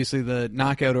then obviously the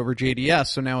knockout over JDS,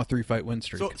 so now a 3-fight win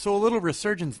streak. So a little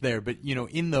resurgence there, but,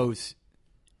 in those,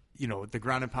 the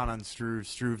ground and pound on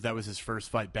Struve, that was his first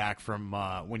fight back from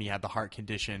when he had the heart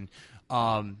condition.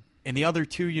 And the other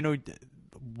two,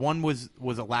 one was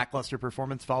a lackluster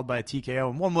performance followed by a TKO,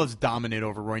 and one was dominant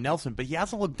over Roy Nelson, but he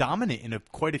hasn't looked dominant in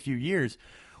quite a few years.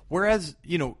 Whereas,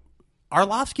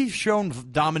 Arlovsky's shown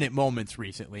dominant moments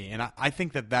recently, and I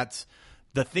think that's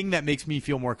the thing that makes me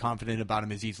feel more confident about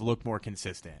him is he's looked more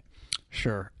consistent.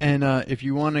 Sure. And if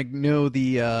you want to know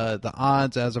the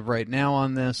odds as of right now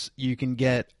on this, you can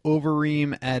get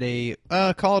Overeem at a,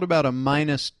 call it about a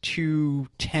 -210,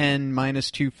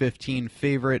 -215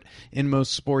 favorite in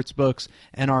most sports books,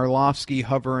 and Arlovsky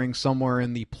hovering somewhere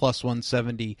in the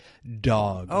 +170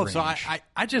 dog range. So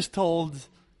I just told,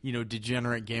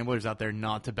 degenerate gamblers out there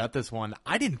not to bet this one.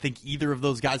 I didn't think either of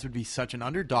those guys would be such an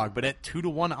underdog, but at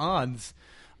 2-1 odds,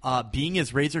 being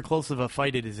as razor close of a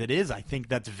fight as it is, I think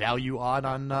that's value odd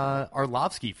on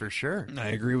Arlovsky for sure. I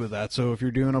agree with that. So if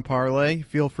you're doing a parlay,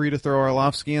 feel free to throw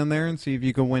Arlovsky in there and see if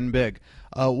you can win big.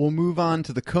 We'll move on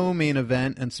to the co-main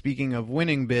event, and speaking of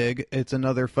winning big, it's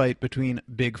another fight between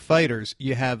big fighters.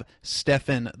 You have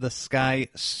Stefan the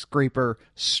Skyscraper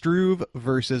Struve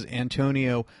versus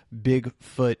Antonio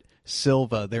Bigfoot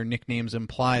Silva. Their nicknames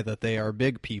imply that they are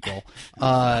big people.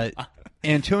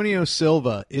 Antonio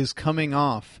Silva is coming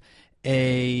off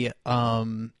a,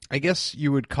 I guess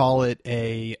you would call it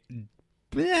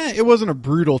it wasn't a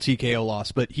brutal TKO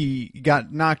loss, but he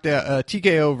got knocked out.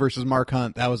 TKO versus Mark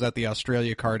Hunt, that was at the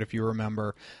Australia card, if you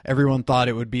remember. Everyone thought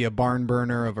it would be a barn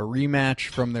burner of a rematch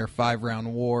from their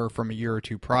 5-round war from a year or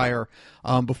two prior.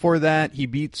 Before that, he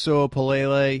beat Soa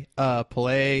Palele,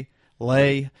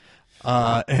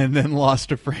 and then lost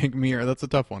to Frank Mir. That's a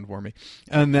tough one for me.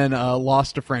 And then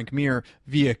lost to Frank Mir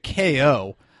via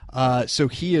KO. So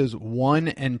he is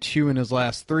 1-2 in his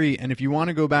last 3. And if you want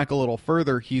to go back a little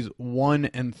further, he's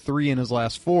 1-3 in his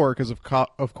last 4 because, of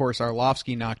course,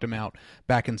 Arlovsky knocked him out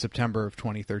back in September of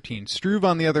 2013. Struve,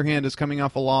 on the other hand, is coming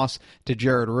off a loss to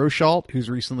Jared Rosholt, who's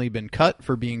recently been cut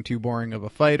for being too boring of a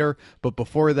fighter. But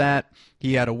before that,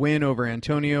 he had a win over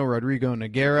Antonio Rodrigo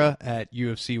Nogueira at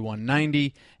UFC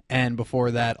 190. And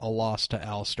before that, a loss to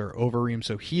Alistair Overeem.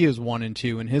 So he is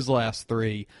 1-2 in his last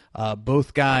 3.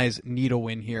 Both guys need a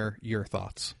win here. Your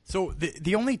thoughts? So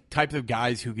the only type of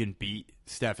guys who can beat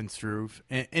Stefan Struve,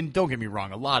 and don't get me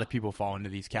wrong, a lot of people fall into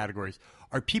these categories,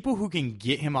 are people who can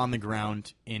get him on the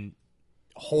ground and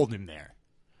hold him there.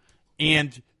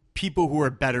 And people who are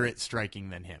better at striking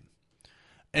than him.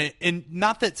 And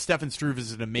not that Stefan Struve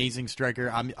is an amazing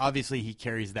striker. Obviously, he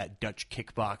carries that Dutch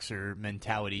kickboxer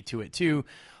mentality to it too.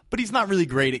 But he's not really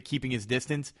great at keeping his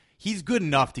distance. He's good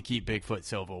enough to keep Bigfoot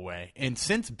Silva away. And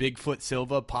since Bigfoot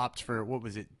Silva popped for, what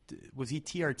was it? Was he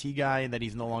TRT guy that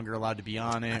he's no longer allowed to be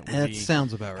on it? That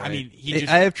sounds about right. I mean,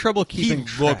 I have trouble keeping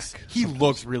track. He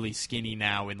looks really skinny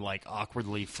now and like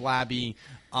awkwardly flabby.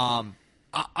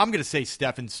 I'm going to say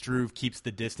Stefan Struve keeps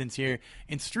the distance here.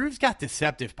 And Struve's got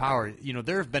deceptive power. You know,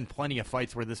 there have been plenty of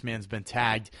fights where this man's been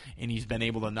tagged and he's been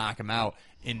able to knock him out.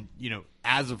 And, you know,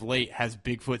 as of late, has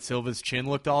Bigfoot Silva's chin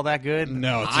looked all that good?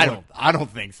 No, I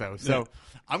don't think so. So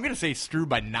I'm going to say Struve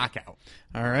by knockout.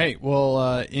 All right.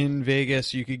 Well, in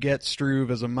Vegas, you could get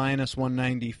Struve as a minus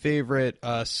 190 favorite.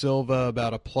 Silva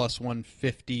about a plus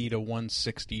 150 to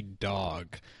 160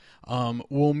 dog.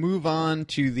 We'll move on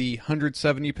to the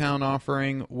 170-pound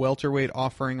offering, welterweight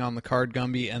offering on the card,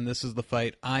 Gumby, and this is the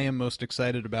fight I am most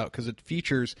excited about because it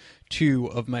features two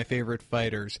of my favorite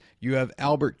fighters. You have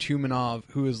Albert Tumenov,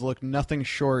 who has looked nothing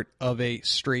short of a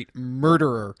straight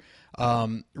murderer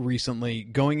recently,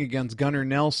 going against Gunnar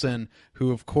Nelson,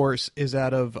 who, of course, is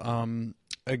out of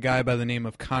a guy by the name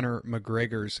of Conor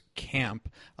McGregor's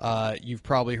camp. You've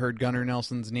probably heard Gunnar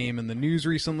Nelson's name in the news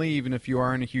recently, even if you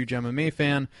aren't a huge MMA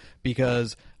fan,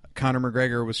 because Conor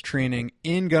McGregor was training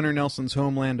in Gunnar Nelson's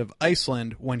homeland of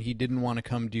Iceland when he didn't want to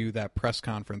come do that press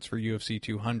conference for UFC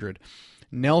 200.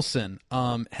 Nelson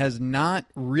has not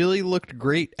really looked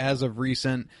great as of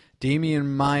recent.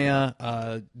 Damian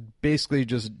Maia basically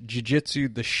just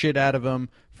jiu-jitsu'd the shit out of him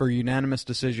for a unanimous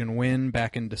decision win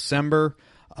back in December.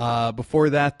 Before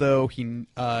that, though, he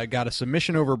got a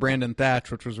submission over Brandon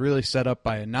Thatch, which was really set up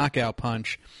by a knockout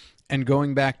punch. And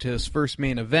going back to his first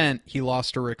main event, he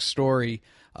lost to Rick Story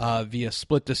via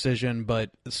split decision, but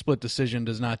the split decision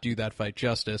does not do that fight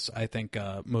justice. I think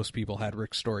most people had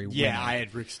Rick Story winning. Yeah, I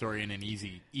had Rick Story in an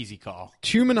easy call.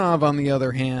 Tumenov, on the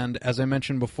other hand, as I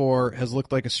mentioned before, has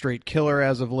looked like a straight killer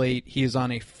as of late. He is on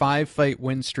a 5-fight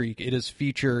win streak. It has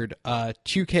featured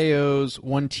 2 KOs,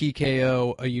 1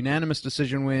 TKO, a unanimous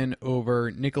decision win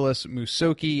over Nicholas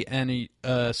Musoki, and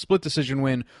a split decision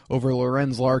win over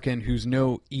Lorenz Larkin, who's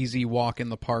no easy walk in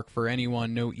the park for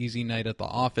anyone, no easy night at the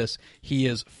office. He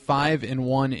is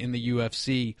 5-1 in the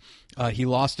UFC. He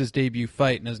lost his debut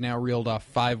fight and has now reeled off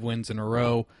 5 wins in a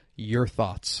row. Your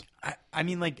thoughts? I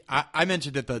mean, like I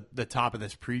mentioned at the top of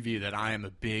this preview that I am a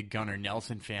big Gunnar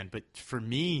Nelson fan, but for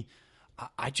me,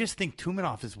 I just think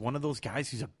Tumenov is one of those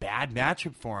guys who's a bad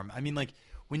matchup for him. I mean, like,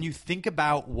 when you think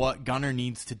about what Gunnar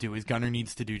needs to do, is Gunnar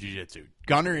needs to do jiu-jitsu.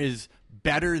 Gunnar is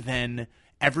better than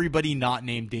everybody not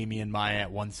named Damian Maia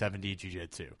at 170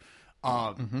 jiu-jitsu.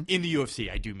 In the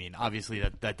UFC, I do mean. Obviously,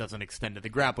 that doesn't extend to the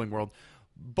grappling world.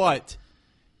 But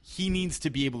he needs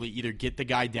to be able to either get the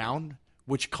guy down,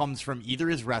 which comes from either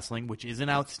his wrestling, which isn't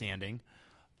outstanding,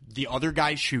 the other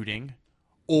guy shooting,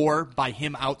 or by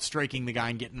him outstriking the guy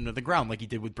and getting him to the ground like he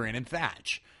did with Brandon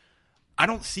Thatch. I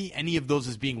don't see any of those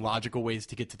as being logical ways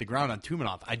to get to the ground on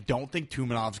Tumenov. I don't think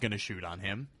Tumenov's going to shoot on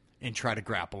him and try to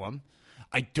grapple him.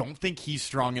 I don't think he's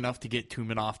strong enough to get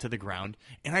Tumenov to the ground,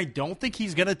 and I don't think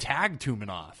he's going to tag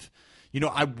Tumenov. You know,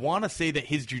 I want to say that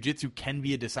his jiu-jitsu can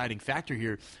be a deciding factor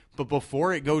here, but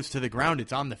before it goes to the ground,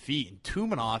 it's on the feet. And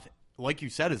Tumenov, like you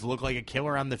said, has looked like a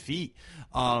killer on the feet.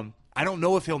 I don't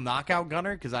know if he'll knock out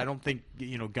Gunnar, because I don't think,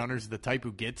 you know, Gunnar's the type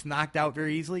who gets knocked out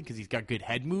very easily because he's got good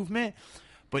head movement.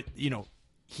 But, you know,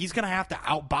 he's going to have to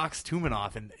outbox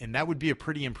Tumenov, and that would be a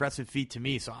pretty impressive feat to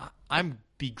me. So I'm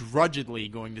begrudgingly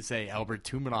going to say Albert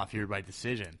Tumenov here by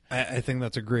decision. I think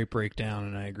that's a great breakdown,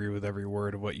 and I agree with every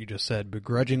word of what you just said.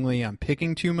 Begrudgingly, I'm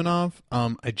picking Tumenov.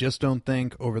 I just don't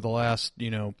think over the last, you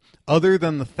know, other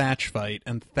than the Thatch fight,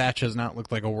 and Thatch has not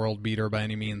looked like a world beater by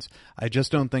any means, I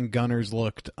just don't think Gunnar's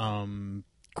looked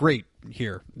great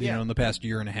here, you know, in the past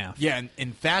year and a half. Yeah,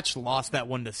 and Thatch lost that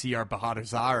one to CR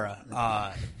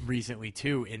Bahadurzada recently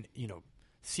too, and you know,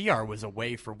 CR was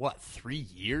away for 3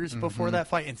 years before that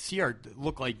fight, and CR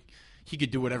looked like he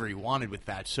could do whatever he wanted with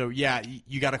Thatch. So yeah,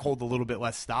 you got to hold a little bit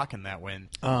less stock in that win.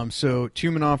 So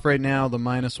Tumenov right now, the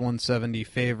minus 170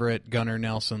 favorite. Gunnar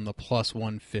Nelson, the plus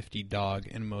 150 dog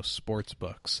in most sports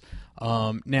books.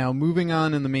 Now moving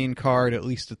on in the main card, at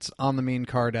least it's on the main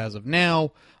card as of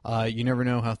now. You never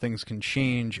know how things can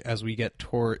change as we get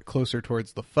closer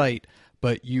towards the fight.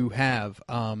 But you have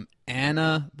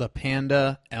Anna the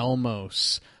Panda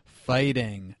Elmos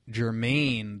fighting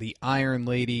Jermaine the Iron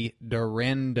Lady de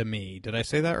Randamie. Did I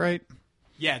say that right?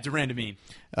 Yeah, de Randamie.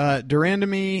 De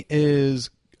Randamie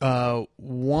is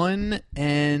 1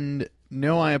 and...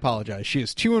 No, I apologize. She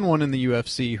is 2-1 in the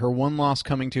UFC. Her one loss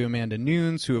coming to Amanda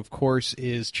Nunes, who, of course,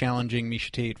 is challenging Miesha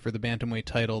Tate for the bantamweight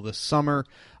title this summer.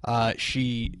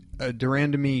 De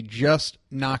Randamie just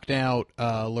knocked out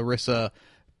Larissa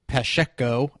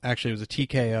Pacheco. Actually, it was a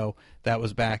TKO. That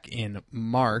was back in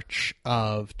March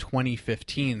of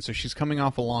 2015. So she's coming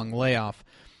off a long layoff.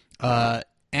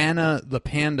 Anna the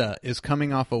Panda is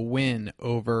coming off a win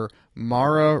over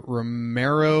Mara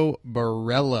Romero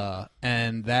Barella,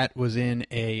 and that was in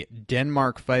a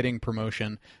Denmark fighting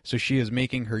promotion. So she is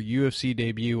making her UFC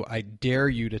debut. I dare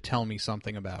you to tell me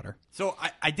something about her. So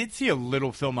I did see a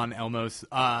little film on Elmos.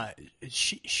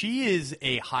 She is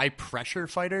a high pressure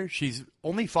fighter. She's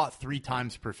only fought 3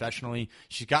 times professionally.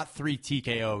 She's got 3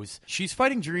 TKOs. She's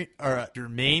fighting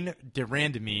Germaine de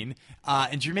Randamine,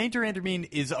 and Germaine de Randamine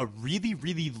is a really,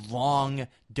 really long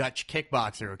Dutch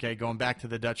kickboxer. Okay, going back to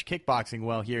the Dutch kickboxing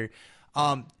well here.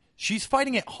 She's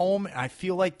fighting at home, and I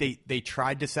feel like they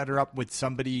tried to set her up with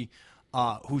somebody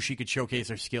who she could showcase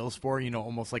her skills for.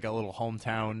 Almost like a little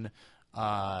hometown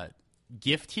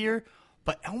gift here,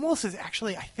 but Elmos is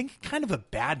actually, I think, kind of a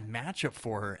bad matchup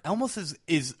for her. Elmos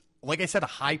is like I said, a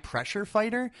high pressure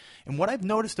fighter, and what I've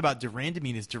noticed about de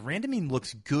Randamine is de Randamine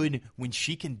looks good when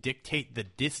she can dictate the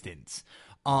distance.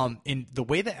 And the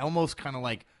way that Elmos kind of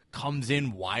like comes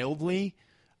in wildly,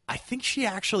 I think she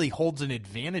actually holds an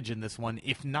advantage in this one,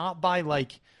 if not by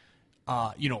like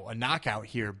a knockout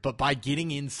here, but by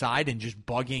getting inside and just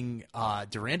bugging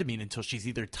de Randamine until she's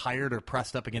either tired or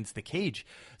pressed up against the cage.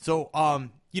 So,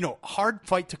 hard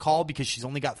fight to call because she's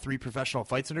only got 3 professional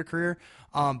fights in her career.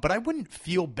 But I wouldn't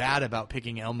feel bad about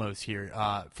picking Elmos here.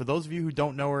 For those of you who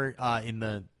don't know her in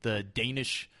the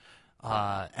Danish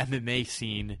MMA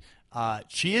scene,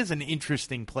 she is an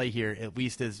interesting play here, at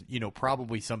least as,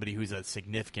 probably somebody who's a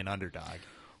significant underdog.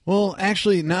 Well,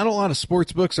 actually, not a lot of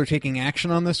sports books are taking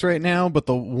action on this right now, but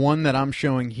the one that I'm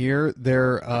showing here,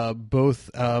 they're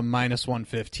both minus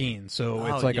 115, so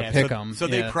it's like a pick 'em. So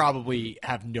they probably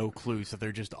have no clue, so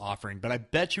they're just offering. But I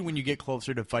bet you when you get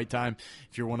closer to fight time,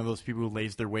 if you're one of those people who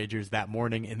lays their wagers that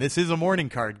morning, and this is a morning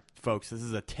card, folks, this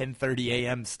is a 10:30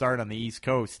 a.m. start on the East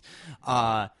Coast,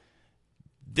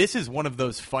 this is one of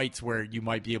those fights where you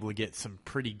might be able to get some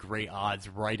pretty great odds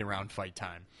right around fight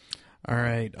time. All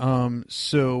right,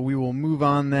 so we will move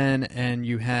on then, and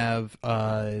you have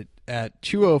at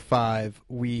 205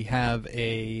 we have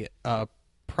a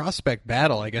prospect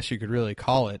battle, I guess you could really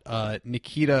call it.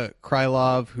 Nikita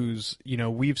Krylov, who's,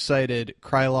 we've cited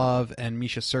Krylov and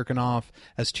Misha Serkinov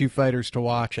as 2 fighters to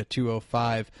watch at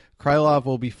 205. Krylov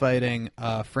will be fighting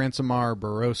Francimar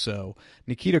Barroso.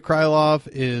 Nikita Krylov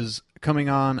is coming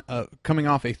off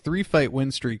a 3-fight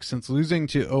win streak since losing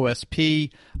to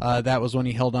OSP. That was when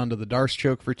he held on to the Darce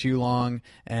choke for too long,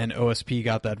 and OSP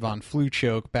got that Von Flue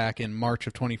choke back in March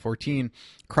of 2014.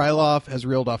 Krylov has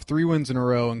reeled off 3 wins in a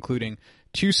row, including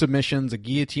 2 submissions, a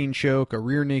guillotine choke, a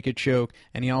rear naked choke,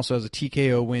 and he also has a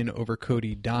TKO win over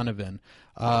Cody Donovan.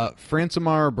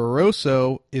 Francimar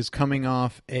Barroso is coming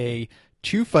off a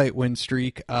 2-fight win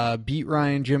streak, beat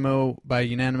Ryan Jimmo by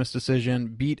unanimous decision,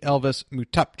 beat Elvis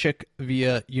Mutapchik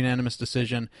via unanimous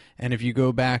decision, and if you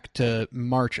go back to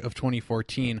March of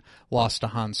 2014, lost to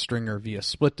Hans Stringer via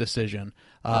split decision.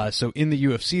 So in the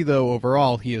UFC, though,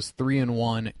 overall, he is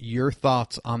 3-1. Your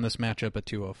thoughts on this matchup at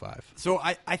 205? So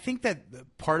I think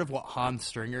that part of what Hans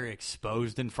Stringer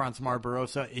exposed in Francimar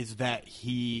Barroso is that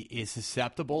he is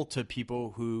susceptible to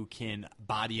people who can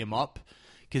body him up.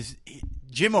 Because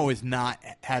Jimmo is not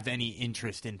have any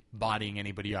interest in bodying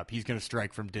anybody up. He's going to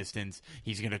strike from distance.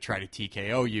 He's going to try to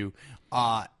TKO you.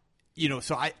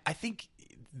 So I think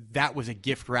that was a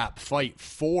gift wrap fight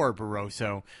for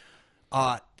Barroso.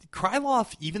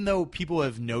 Krylov, even though people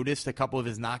have noticed a couple of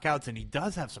his knockouts, and he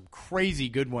does have some crazy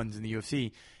good ones in the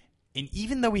UFC, and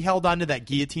even though he held on to that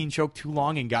guillotine choke too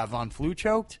long and got Von Flue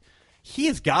choked, he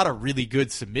has got a really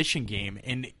good submission game,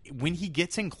 and when he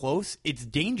gets in close, it's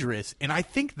dangerous. And I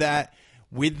think that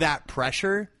with that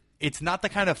pressure, it's not the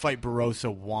kind of fight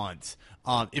Barroso wants.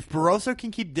 If Barroso can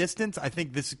keep distance, I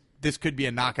think this could be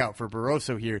a knockout for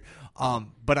Barroso here.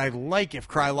 But I like if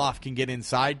Krylov can get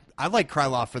inside. I like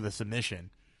Krylov for the submission.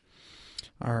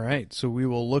 All right, so we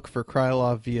will look for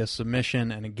Krylov via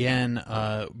submission, and again,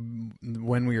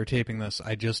 when we are taping this,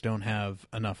 I just don't have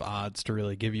enough odds to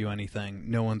really give you anything.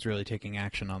 No one's really taking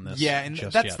action on this. Yeah, and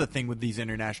that's the thing with these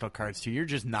international cards, too. You're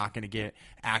just not going to get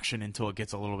action until it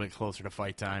gets a little bit closer to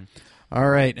fight time. All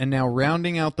right, and now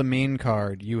rounding out the main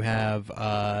card, you have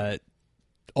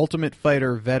Ultimate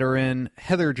Fighter veteran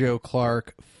Heather Jo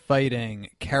Clark fighting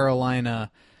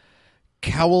Carolina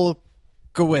Kowalkiewicz.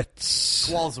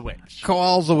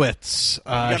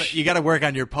 You got to work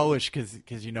on your Polish because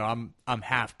I'm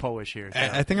half Polish here. So.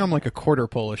 I think I'm like a quarter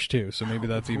Polish too, so maybe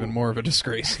that's even more of a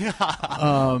disgrace.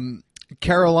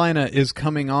 Carolina is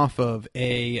coming off of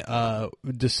a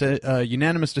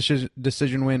unanimous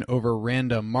decision win over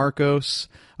Randa Marcos.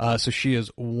 So she is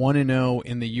 1-0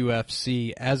 in the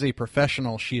UFC. As a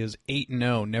professional, she is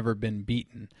 8-0, never been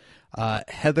beaten.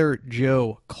 Heather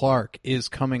Jo Clark is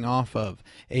coming off of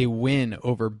a win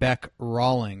over Bec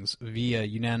Rawlings via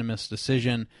unanimous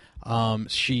decision.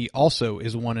 She also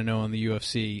is 1-0 in the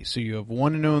UFC. So you have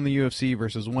 1-0 in the UFC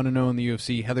versus 1-0 in the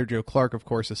UFC. Heather Jo Clark, of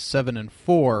course, is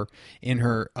 7-4 in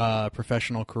her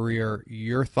professional career.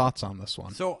 Your thoughts on this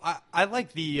one? So I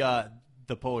like the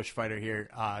Polish fighter here,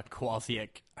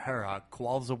 Kowalczyk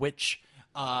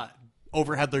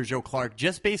over Heather Jo Clark,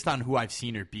 just based on who I've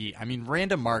seen her beat. I mean,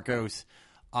 Randa Marcos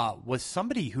was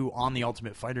somebody who on The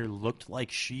Ultimate Fighter looked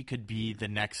like she could be the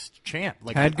next champ.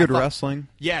 Like, had good wrestling.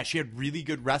 Yeah, she had really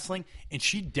good wrestling, and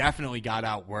she definitely got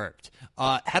outworked.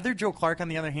 Heather Jo Clark, on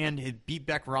the other hand, had beat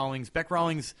Bec Rawlings. Bec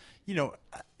Rawlings,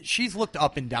 she's looked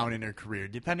up and down in her career.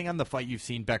 Depending on the fight you've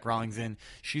seen Bec Rawlings in,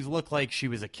 she's looked like she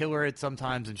was a killer at some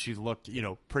times, and she's looked,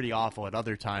 pretty awful at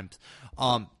other times.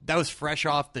 That was fresh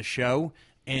off the show.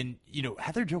 And,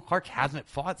 Heather Jo Clark hasn't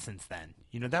fought since then.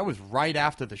 That was right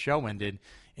after the show ended,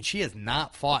 and she has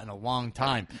not fought in a long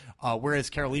time,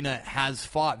 whereas Carolina has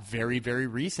fought very, very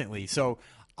recently. So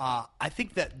I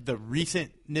think that the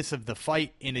recentness of the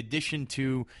fight, in addition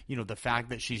to, the fact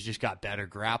that she's just got better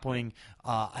grappling,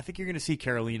 I think you're going to see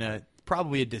Carolina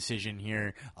probably a decision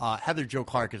here. Heather Jo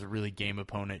Clark is a really game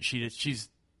opponent.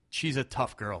 She's a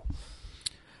tough girl.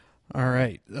 All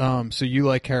right. So you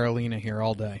like Carolina here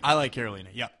all day. I like Carolina,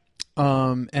 yep.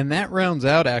 And that rounds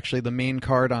out, actually, the main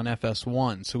card on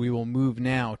FS1. So we will move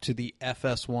now to the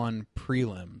FS1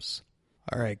 prelims.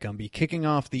 All right, Gumby. Kicking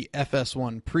off the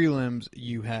FS1 prelims,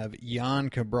 you have Jan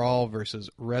Cabral versus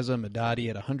Reza Madadi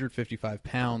at 155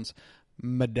 pounds.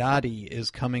 Madadi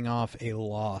is coming off a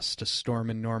loss to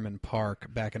Stormin Norman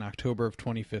Park back in October of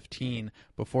 2015.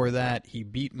 Before that, he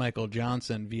beat Michael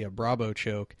Johnson via Bravo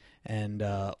choke and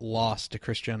lost to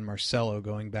Christian Marcelo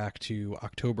going back to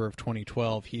October of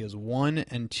 2012. He is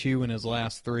 1-2 in his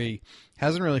last three.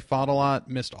 Hasn't really fought a lot,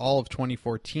 missed all of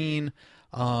 2014.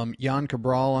 Jan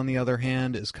Cabral, on the other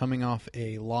hand, is coming off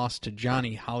a loss to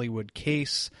Johnny Hollywood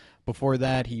Case. Before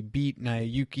that, he beat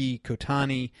Nayuki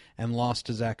Kotani and lost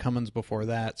to Zach Cummins before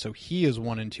that. So he is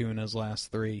 1-2 in his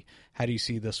last three. How do you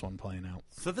see this one playing out?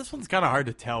 So this one's kind of hard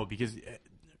to tell because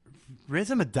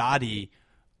Reza Madadi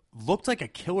looked like a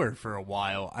killer for a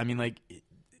while. I mean,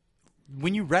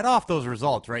 when you read off those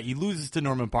results, right, he loses to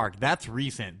Norman Park. That's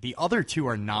recent. The other two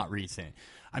are not recent.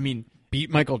 I mean, beat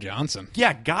Michael Johnson.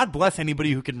 Yeah, God bless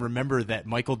anybody who can remember that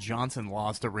Michael Johnson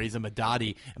lost to Reza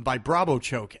Madadi, and by Bravo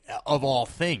choke, of all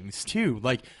things, too.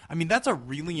 That's a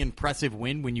really impressive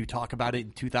win when you talk about it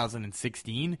in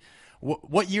 2016.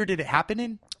 What year did it happen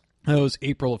in? That was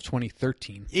April of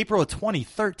 2013. April of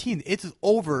 2013. It's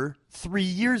over 3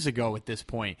 years ago at this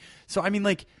point. So,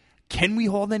 can we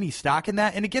hold any stock in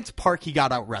that? And against Park, he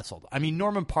got out-wrestled.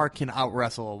 Norman Park can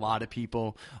out-wrestle a lot of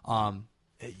people.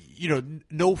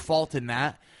 No fault in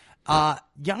that.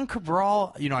 Jan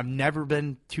Cabral, I've never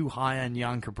been too high on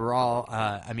Jan Cabral.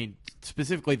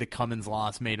 Specifically the Cummins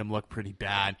loss made him look pretty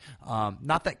bad.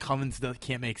 Not that Cummins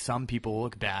can't make some people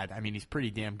look bad. He's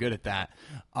pretty damn good at that.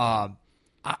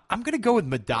 I'm going to go with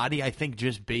Madadi, I think,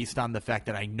 just based on the fact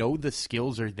that I know the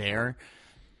skills are there.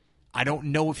 I don't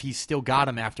know if he's still got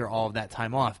them after all of that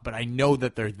time off, but I know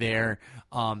that they're there.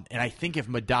 And I think if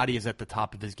Madadi is at the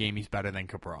top of his game, he's better than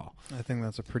Cabral. I think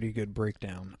that's a pretty good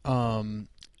breakdown.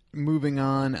 Moving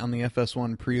on the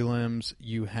FS1 prelims,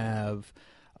 you have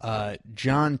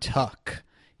John Tuck.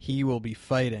 He will be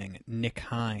fighting Nick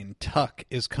Hein. Tuck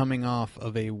is coming off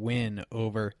of a win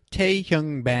over Tae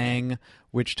Hyung Bang,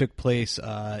 which took place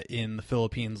in the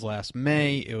Philippines last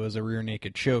May. It was a rear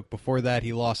naked choke. Before that,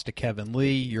 he lost to Kevin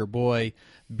Lee, your boy,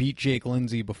 beat Jake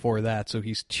Lindsay before that. So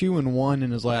he's 2-1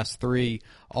 in his last three.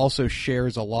 Also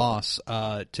shares a loss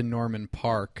to Norman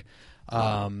Park,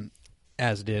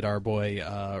 as did our boy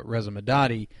Reza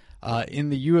Madadi. In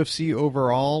the UFC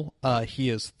overall, he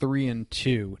is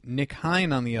 3-2. Nick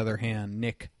Hein, on the other hand,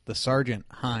 Nick the Sergeant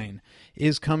Hein,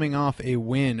 is coming off a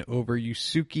win over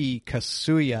Yusuke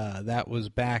Kasuya. That was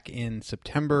back in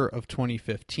September of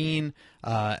 2015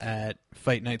 at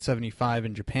Fight Night 75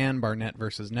 in Japan, Barnett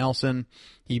versus Nelson.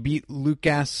 He beat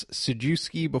Lukas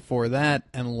Sajewski before that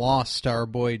and lost to our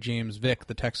boy James Vick,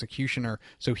 the Texecutioner.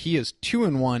 So he is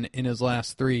 2-1 in his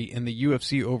last three. In the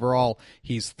UFC overall,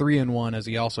 he's 3-1, as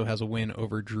he also has a win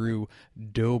over Drew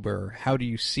Dober. How do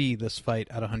you see this fight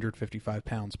at 155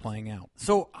 pounds playing out?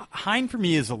 So Hein for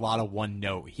me is a lot of one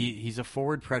note. He's a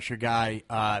forward pressure guy,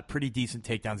 pretty decent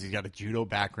takedowns. He's got a judo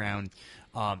background.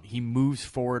 He moves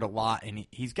forward a lot, and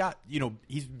he's got,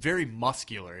 he's very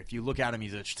muscular. If you look at him,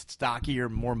 he's a stockier,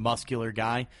 more muscular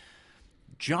guy.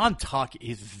 John Tuck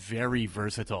is very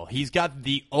versatile. He's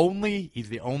the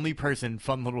only person,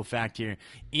 fun little fact here,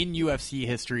 in UFC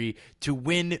history to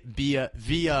win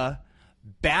via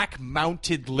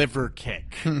back-mounted liver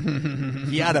kick.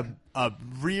 He had a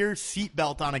rear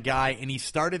seatbelt on a guy, and he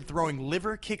started throwing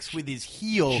liver kicks with his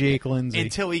heel. Jake Lindsay.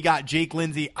 Until he got Jake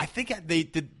Lindsay. I think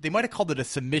they might have called it a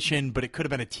submission, but it could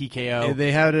have been a TKO.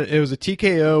 It was a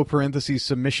TKO parentheses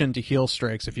submission to heel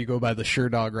strikes if you go by the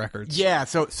Sherdog records. Yeah,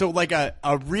 so like a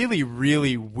really,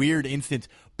 really weird instance.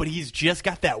 But he's just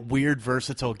got that weird,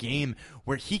 versatile game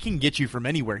where he can get you from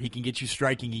anywhere. He can get you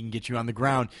striking. He can get you on the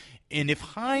ground. And if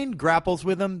Hein grapples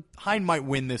with him, Hein might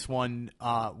win this one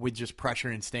with just pressure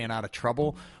and staying out of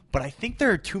trouble. But I think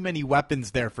there are too many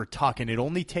weapons there for Tuck, and it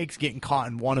only takes getting caught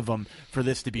in one of them for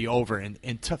this to be over.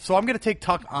 So I'm going to take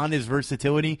Tuck on his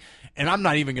versatility, and I'm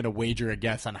not even going to wager a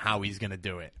guess on how he's going to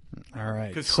do it. All right.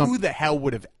 Because who the hell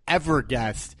would have ever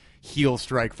guessed heel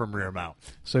strike from rear mount?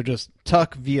 So just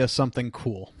Tuck via something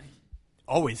cool.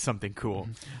 Always something cool.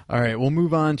 All right, we'll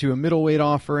move on to a middleweight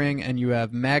offering, and you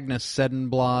have Magnus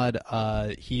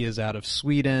Sedenblad. He is out of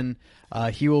Sweden.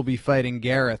 He will be fighting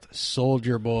Gareth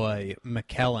Soldier Boy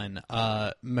McClellan.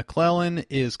 McClellan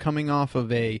is coming off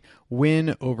of a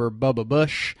win over Bubba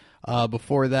Bush.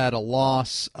 Before that, a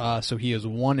loss. So he is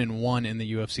 1-1 in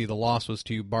the UFC. The loss was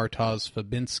to Bartosz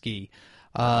Fabinski.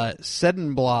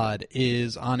 Sedenblad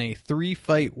is on a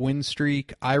 3-fight win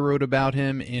streak. I wrote about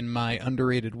him in my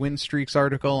underrated win streaks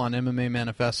article on MMA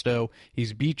Manifesto.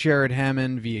 He's beat Jared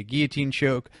Hammond via guillotine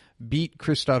choke, beat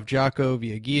Krzysztof Jotko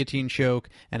via guillotine choke,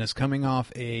 and is coming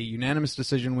off a unanimous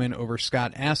decision win over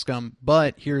Scott Askham.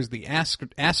 But here's the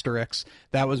asterisk.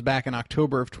 That was back in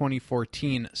October of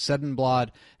 2014. Sedenblad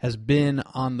has been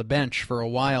on the bench for a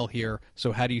while here,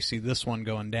 so how do you see this one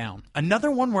going down? Another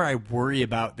one where I worry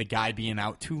about the guy being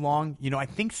out too long. I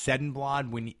think Sedenblad,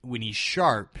 when he's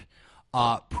sharp,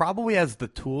 probably has the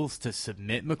tools to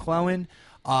submit McClellan.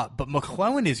 But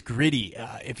McClellan is gritty.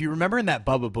 If you remember in that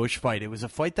Bubba Bush fight, it was a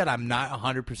fight that I'm not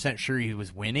 100% sure he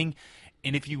was winning.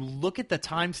 And if you look at the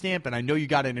timestamp, and I know you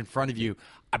got it in front of you,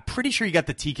 I'm pretty sure you got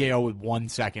the TKO with 1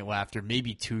 second left or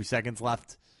maybe 2 seconds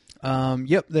left.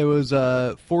 Yep, there was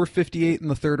 4:58 in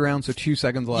the third round, so 2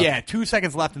 seconds left. Yeah, 2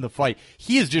 seconds left in the fight.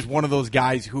 He is just one of those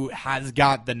guys who has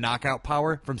got the knockout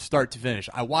power from start to finish.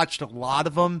 I watched a lot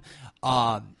of them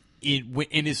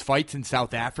in his fights in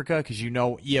South Africa, because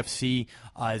EFC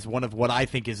is one of what I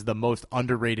think is the most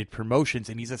underrated promotions,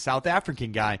 and he's a South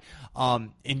African guy.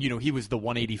 And he was the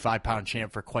 185-pound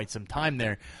champ for quite some time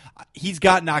there. He's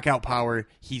got knockout power.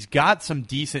 He's got some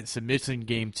decent submission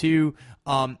game too.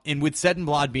 And with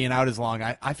Sedenblad being out as long,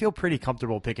 I feel pretty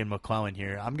comfortable picking McClellan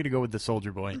here. I'm going to go with the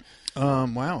Soldier Boy.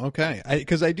 Wow, okay.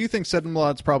 Because I do think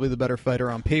Sedenblad's probably the better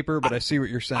fighter on paper, but I see what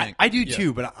you're saying. I do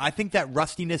too, but I think that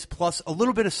rustiness plus a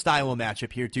little bit of style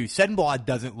matchup here too. Sedenblad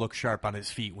doesn't look sharp on his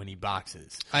feet when he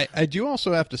boxes. I do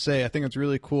also have to say, I think it's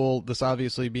really cool, this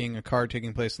obviously being a card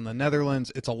taking place in the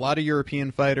Netherlands. It's a lot of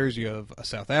European fighters. You have a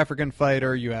South African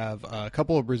fighter. You have a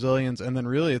couple of Brazilians. And then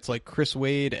really it's like Chris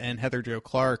Wade and Heather Jo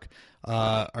Clark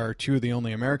are two of the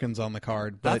only Americans on the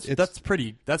card. But that's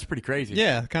pretty crazy.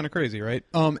 Yeah, kind of crazy, right?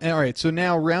 All right, so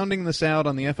now rounding this out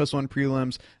on the FS1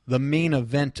 prelims, the main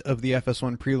event of the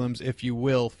FS1 prelims, if you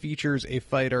will, features a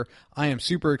fighter I am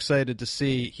super excited to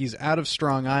see. He's out of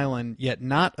Strong Island, yet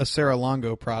not a Serra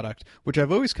Longo product, which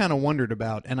I've always kind of wondered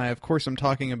about. And I, of course, am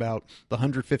talking about the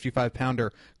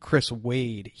 155-pounder Chris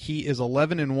Wade. He is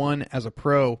 11-1 as a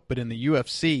pro, but in the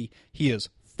UFC, he is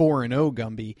 4-0,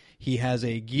 Gumby. He has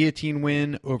a guillotine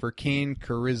win over Kane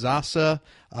Karizasa,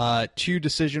 2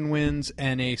 decision wins,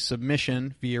 and a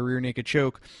submission via rear naked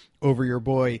choke over your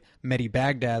boy Mehdi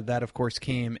Baghdad. That, of course,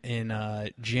 came in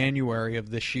January of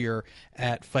this year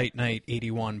at Fight Night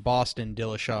 81, Boston,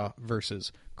 Dillashaw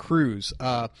versus Cruz.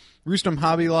 Rustam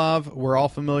Khabilov, we're all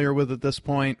familiar with at this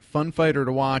point. Fun fighter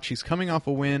to watch. He's coming off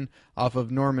a win off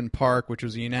of Norman Park, which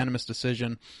was a unanimous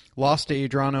decision. Lost to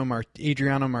Adriano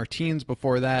Martins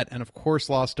before that, and of course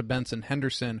lost to Benson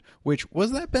Henderson, which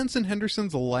was that Benson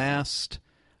Henderson's last...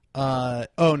 oh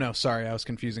no, sorry, I was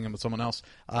confusing him with someone else.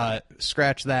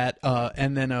 Scratch that.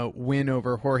 And then a win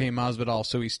over Jorge Masvidal.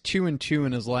 So he's 2-2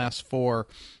 in his last 4.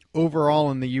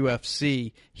 Overall in the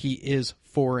UFC, he is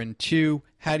 4-2.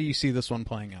 How do you see this one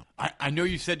playing out? I know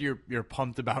you said you're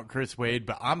pumped about Chris Wade,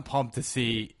 but I'm pumped to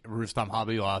see Rustam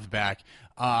Khabilov back.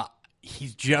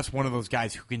 he's just one of those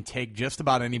guys who can take just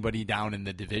about anybody down in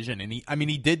the division. And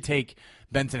he did take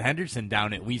Benson Henderson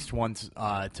down at least once,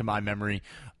 to my memory.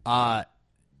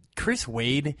 Chris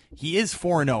Wade, he is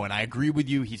 4-0, and I agree with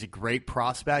you. He's a great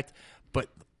prospect. But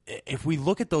if we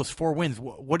look at those 4 wins,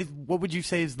 what would you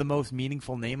say is the most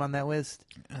meaningful name on that list?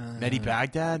 Mehdi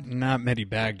Baghdad? Not Mehdi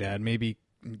Baghdad. Maybe.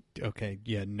 Okay,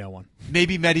 yeah, no one.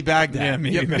 Maybe Mehdi Baghdad.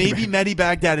 Yeah, maybe Mehdi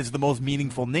Baghdad is the most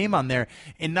meaningful name on there.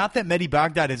 And not that Mehdi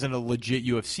Baghdad isn't a legit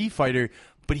UFC fighter,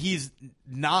 but he's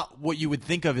not what you would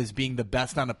think of as being the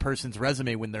best on a person's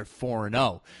resume when they're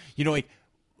 4-0. You know, like,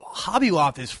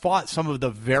 Khabibulov has fought some of the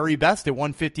very best at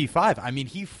 155. I mean,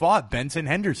 he fought Benson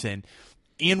Henderson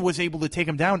and was able to take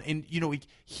him down. And, you know,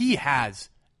 he has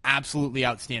absolutely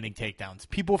outstanding takedowns.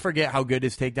 People forget how good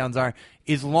his takedowns are.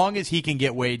 As long as he can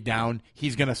get Wade down,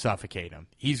 he's going to suffocate him.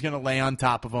 He's going to lay on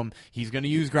top of him. He's going to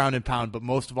use ground and pound, but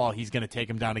most of all, he's going to take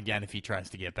him down again if he tries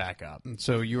to get back up.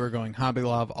 So you are going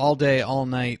Khabibulov all day, all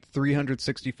night,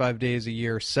 365 days a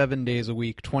year, 7 days a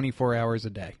week, 24 hours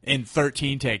a day. And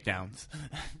 13 takedowns.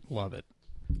 Love it.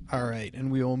 All right,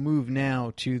 and we will move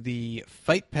now to the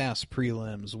Fight Pass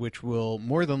prelims, which will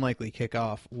more than likely kick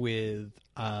off with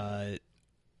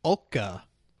Ulka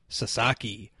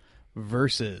Sasaki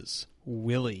versus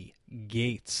Willie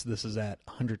Gates. This is at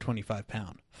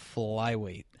 125-pound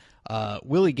flyweight.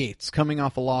 Willie Gates coming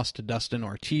off a loss to Dustin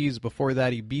Ortiz. Before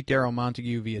that, he beat Daryl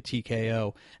Montague via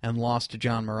TKO and lost to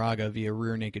John Moraga via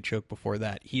rear naked choke before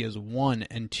that. He is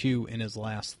 1-2 in his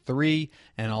last 3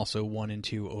 and also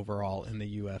 1-2 overall in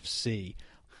the UFC.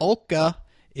 Ulka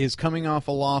is coming off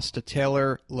a loss to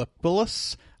Taylor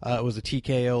Lepoulis. It was a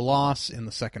TKO loss in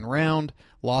the second round.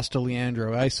 Lost to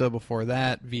Leandro Issa before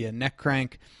that via neck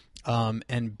crank,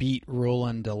 and beat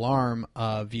Roland Delarme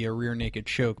via rear naked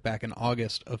choke back in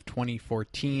August of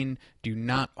 2014. Do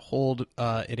not hold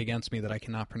it against me that I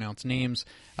cannot pronounce names.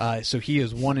 So he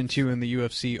is 1-2 in the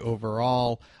UFC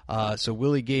overall. So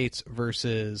Willie Gates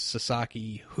versus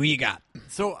Sasaki. Who you got?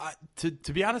 So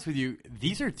to be honest with you,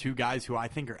 these are two guys who I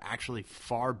think are actually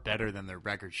far better than their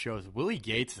record shows. Willie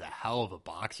Gates is a hell of a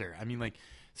boxer. I mean, like,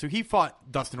 so he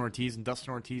fought Dustin Ortiz, and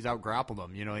Dustin Ortiz out-grappled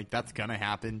him. You know, like, that's going to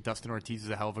happen. Dustin Ortiz is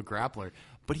a hell of a grappler.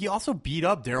 But he also beat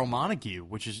up Daryl Montague,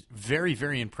 which is very,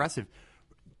 very impressive.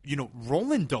 You know,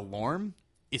 Roland Delarme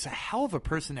is a hell of a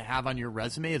person to have on your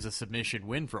resume as a submission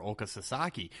win for Ulka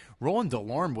Sasaki. Roland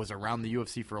Delarme was around the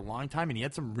UFC for a long time, and he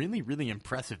had some really, really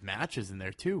impressive matches in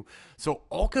there, too. So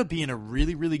Ulka being a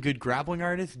really, really good grappling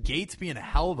artist, Gates being a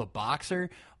hell of a boxer,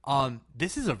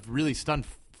 this is a really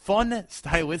fun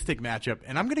stylistic matchup,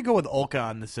 and I'm going to go with Ulka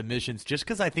on the submissions just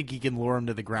because I think he can lure him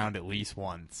to the ground at least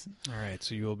once. All right,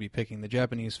 so you will be picking the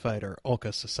Japanese fighter,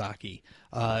 Ulka Sasaki.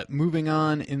 Moving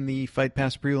on in the Fight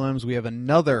Pass prelims, we have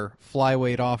another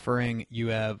flyweight offering. You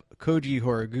have Koji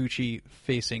Horiguchi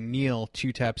facing Neil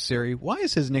Two-Tap Siri. Why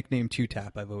is his nickname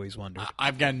Two-Tap, I've always wondered.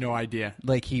 I've got no idea.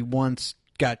 Like he once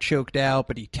got choked out,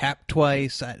 but he tapped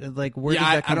twice. Where did that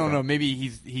come I don't from? know. Maybe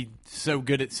he's so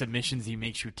good at submissions he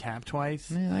makes you tap twice.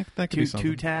 Yeah, that could be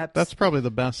something. Two taps. That's probably the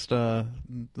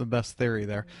best theory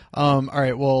there. All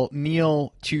right, well,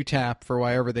 Neil Two-Tap, for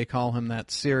whatever they call him, that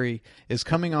Siri, is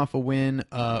coming off a win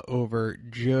over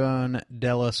John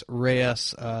Delos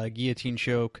Reyes, guillotine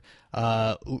choke.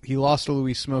 He lost to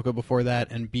Luis Smolka before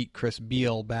that and beat Chris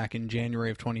Beal back in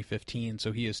January of 2015.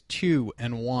 So he is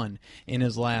 2-1 in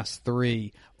his last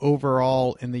 3.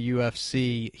 Overall in the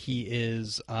UFC, he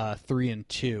is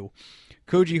 3-2.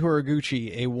 Koji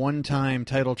Horiguchi, a one-time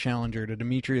title challenger to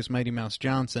Demetrius Mighty Mouse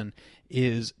Johnson,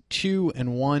 is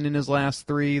 2-1 in his last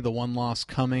 3, the one loss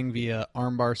coming via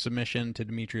armbar submission to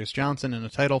Demetrius Johnson in a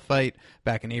title fight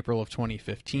back in April of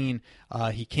 2015.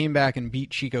 He came back and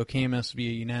beat Chico Camus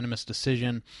via unanimous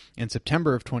decision in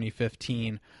September of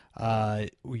 2015.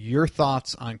 Your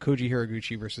thoughts on Koji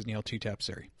Horiguchi versus Neil Two-Tap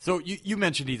Siri? So you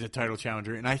mentioned he's a title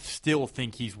challenger, and I still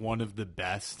think he's one of the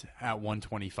best at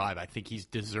 125. I think he's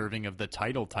deserving of the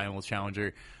title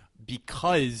challenger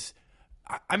because,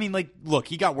 I mean, like, look,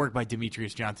 he got worked by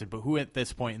Demetrius Johnson, but who at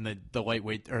this point in the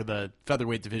lightweight or the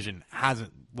featherweight division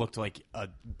hasn't looked like a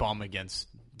bum against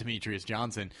Demetrius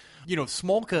Johnson? You know,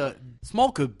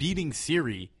 Smolka beating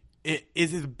Siri, it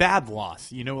is a bad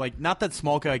loss. You know, like, not that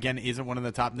Smolka, again, isn't one of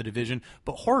the top in the division,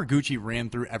 but Horiguchi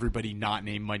ran through everybody not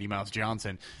named Mighty Mouse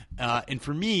Johnson. And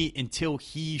for me, until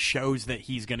he shows that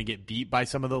he's going to get beat by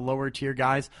some of the lower tier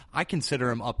guys, I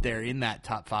consider him up there in that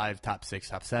top 5, top 6,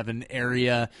 top 7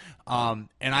 area. And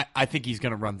I think he's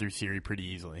going to run through Siri pretty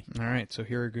easily. All right, so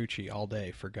Horiguchi all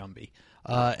day for Gumby.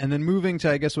 And then moving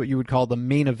to, I guess, what you would call the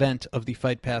main event of the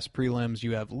Fight Pass prelims,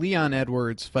 you have Leon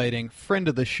Edwards fighting friend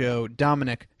of the show,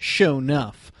 Dominic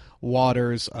Shownuff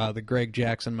Waters, the Greg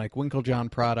Jackson, Mike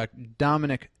Winklejohn product.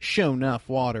 Dominic Shownuff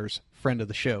Waters, friend of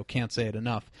the show, can't say it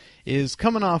enough, is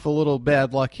coming off a little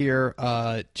bad luck here.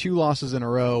 2 losses in a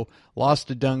row. Lost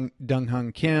to Dong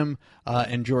Hyun Kim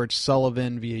and George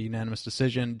Sullivan via unanimous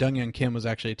decision. Dong Hyun Kim was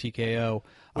actually a TKO.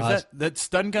 Was that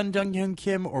Stun Gun Dong Hyun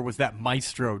Kim, or was that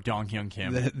Maestro Dong Hyun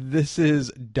Kim? This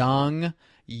is Dong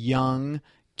Hyun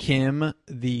Kim,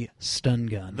 the Stun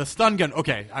Gun. The Stun Gun.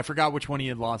 Okay, I forgot which one he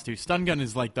had lost to. Stun Gun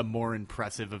is like the more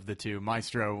impressive of the two.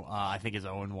 Maestro, I think, is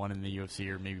 0-1 in the UFC,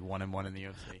 or maybe 1-1 in the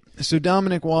UFC. So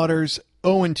Dominic Waters,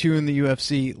 0-2 in the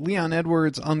UFC. Leon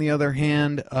Edwards, on the other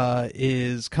hand,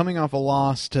 is coming off a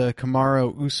loss to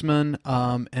Kamaru Usman,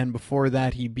 and before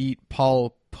that he beat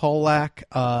Paul Polak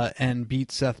and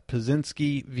beat Seth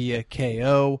Pazinski via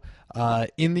KO.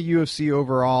 In the UFC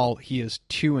overall, he is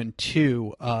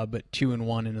 2-2, but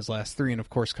 2-1 in his last 3, and of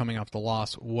course coming off the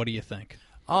loss. What do you think?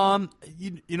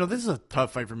 You know, this is a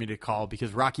tough fight for me to call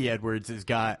because Rocky Edwards has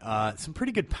got some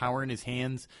pretty good power in his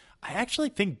hands. I actually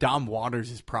think Dom Waters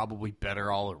is probably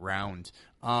better all around,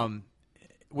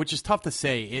 which is tough to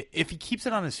say. If he keeps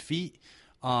it on his feet,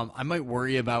 I might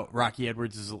worry about Rocky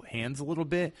Edwards' hands a little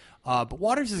bit, but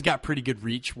Waters has got pretty good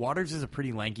reach. Waters is a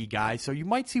pretty lanky guy, so you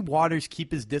might see Waters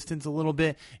keep his distance a little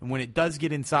bit, and when it does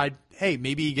get inside, hey,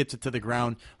 maybe he gets it to the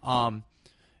ground.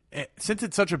 Since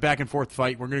it's such a back-and-forth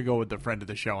fight, we're going to go with the friend of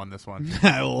the show on this one.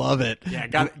 I love it. Yeah,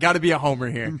 got to be a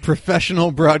homer here.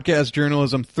 Professional broadcast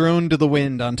journalism thrown to the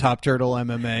wind on Top Turtle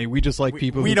MMA. We just like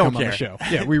people who come on the show.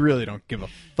 Yeah, we really don't give a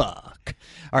fuck.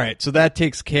 All right, so that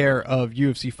takes care of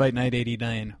UFC Fight Night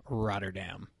 89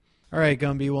 Rotterdam. All right,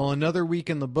 Gumby. Well, another week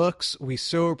in the books. We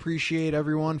so appreciate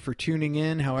everyone for tuning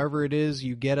in. However it is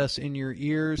you get us in your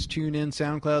ears, tune in,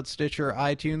 SoundCloud, Stitcher,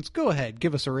 iTunes. Go ahead,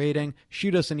 give us a rating.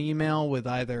 Shoot us an email with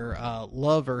either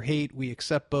love or hate. We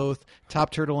accept both.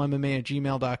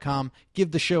 TopTurtleMMA@gmail.com.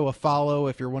 Give the show a follow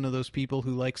if you're one of those people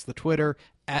who likes the Twitter,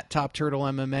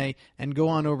 @TopTurtleMMA, and go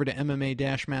on over to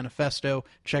MMA-Manifesto.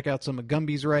 Check out some of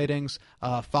Gumby's writings.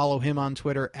 Follow him on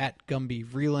Twitter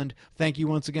 @GumbyVreeland. Thank you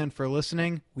once again for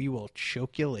listening. We will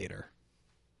choke you later.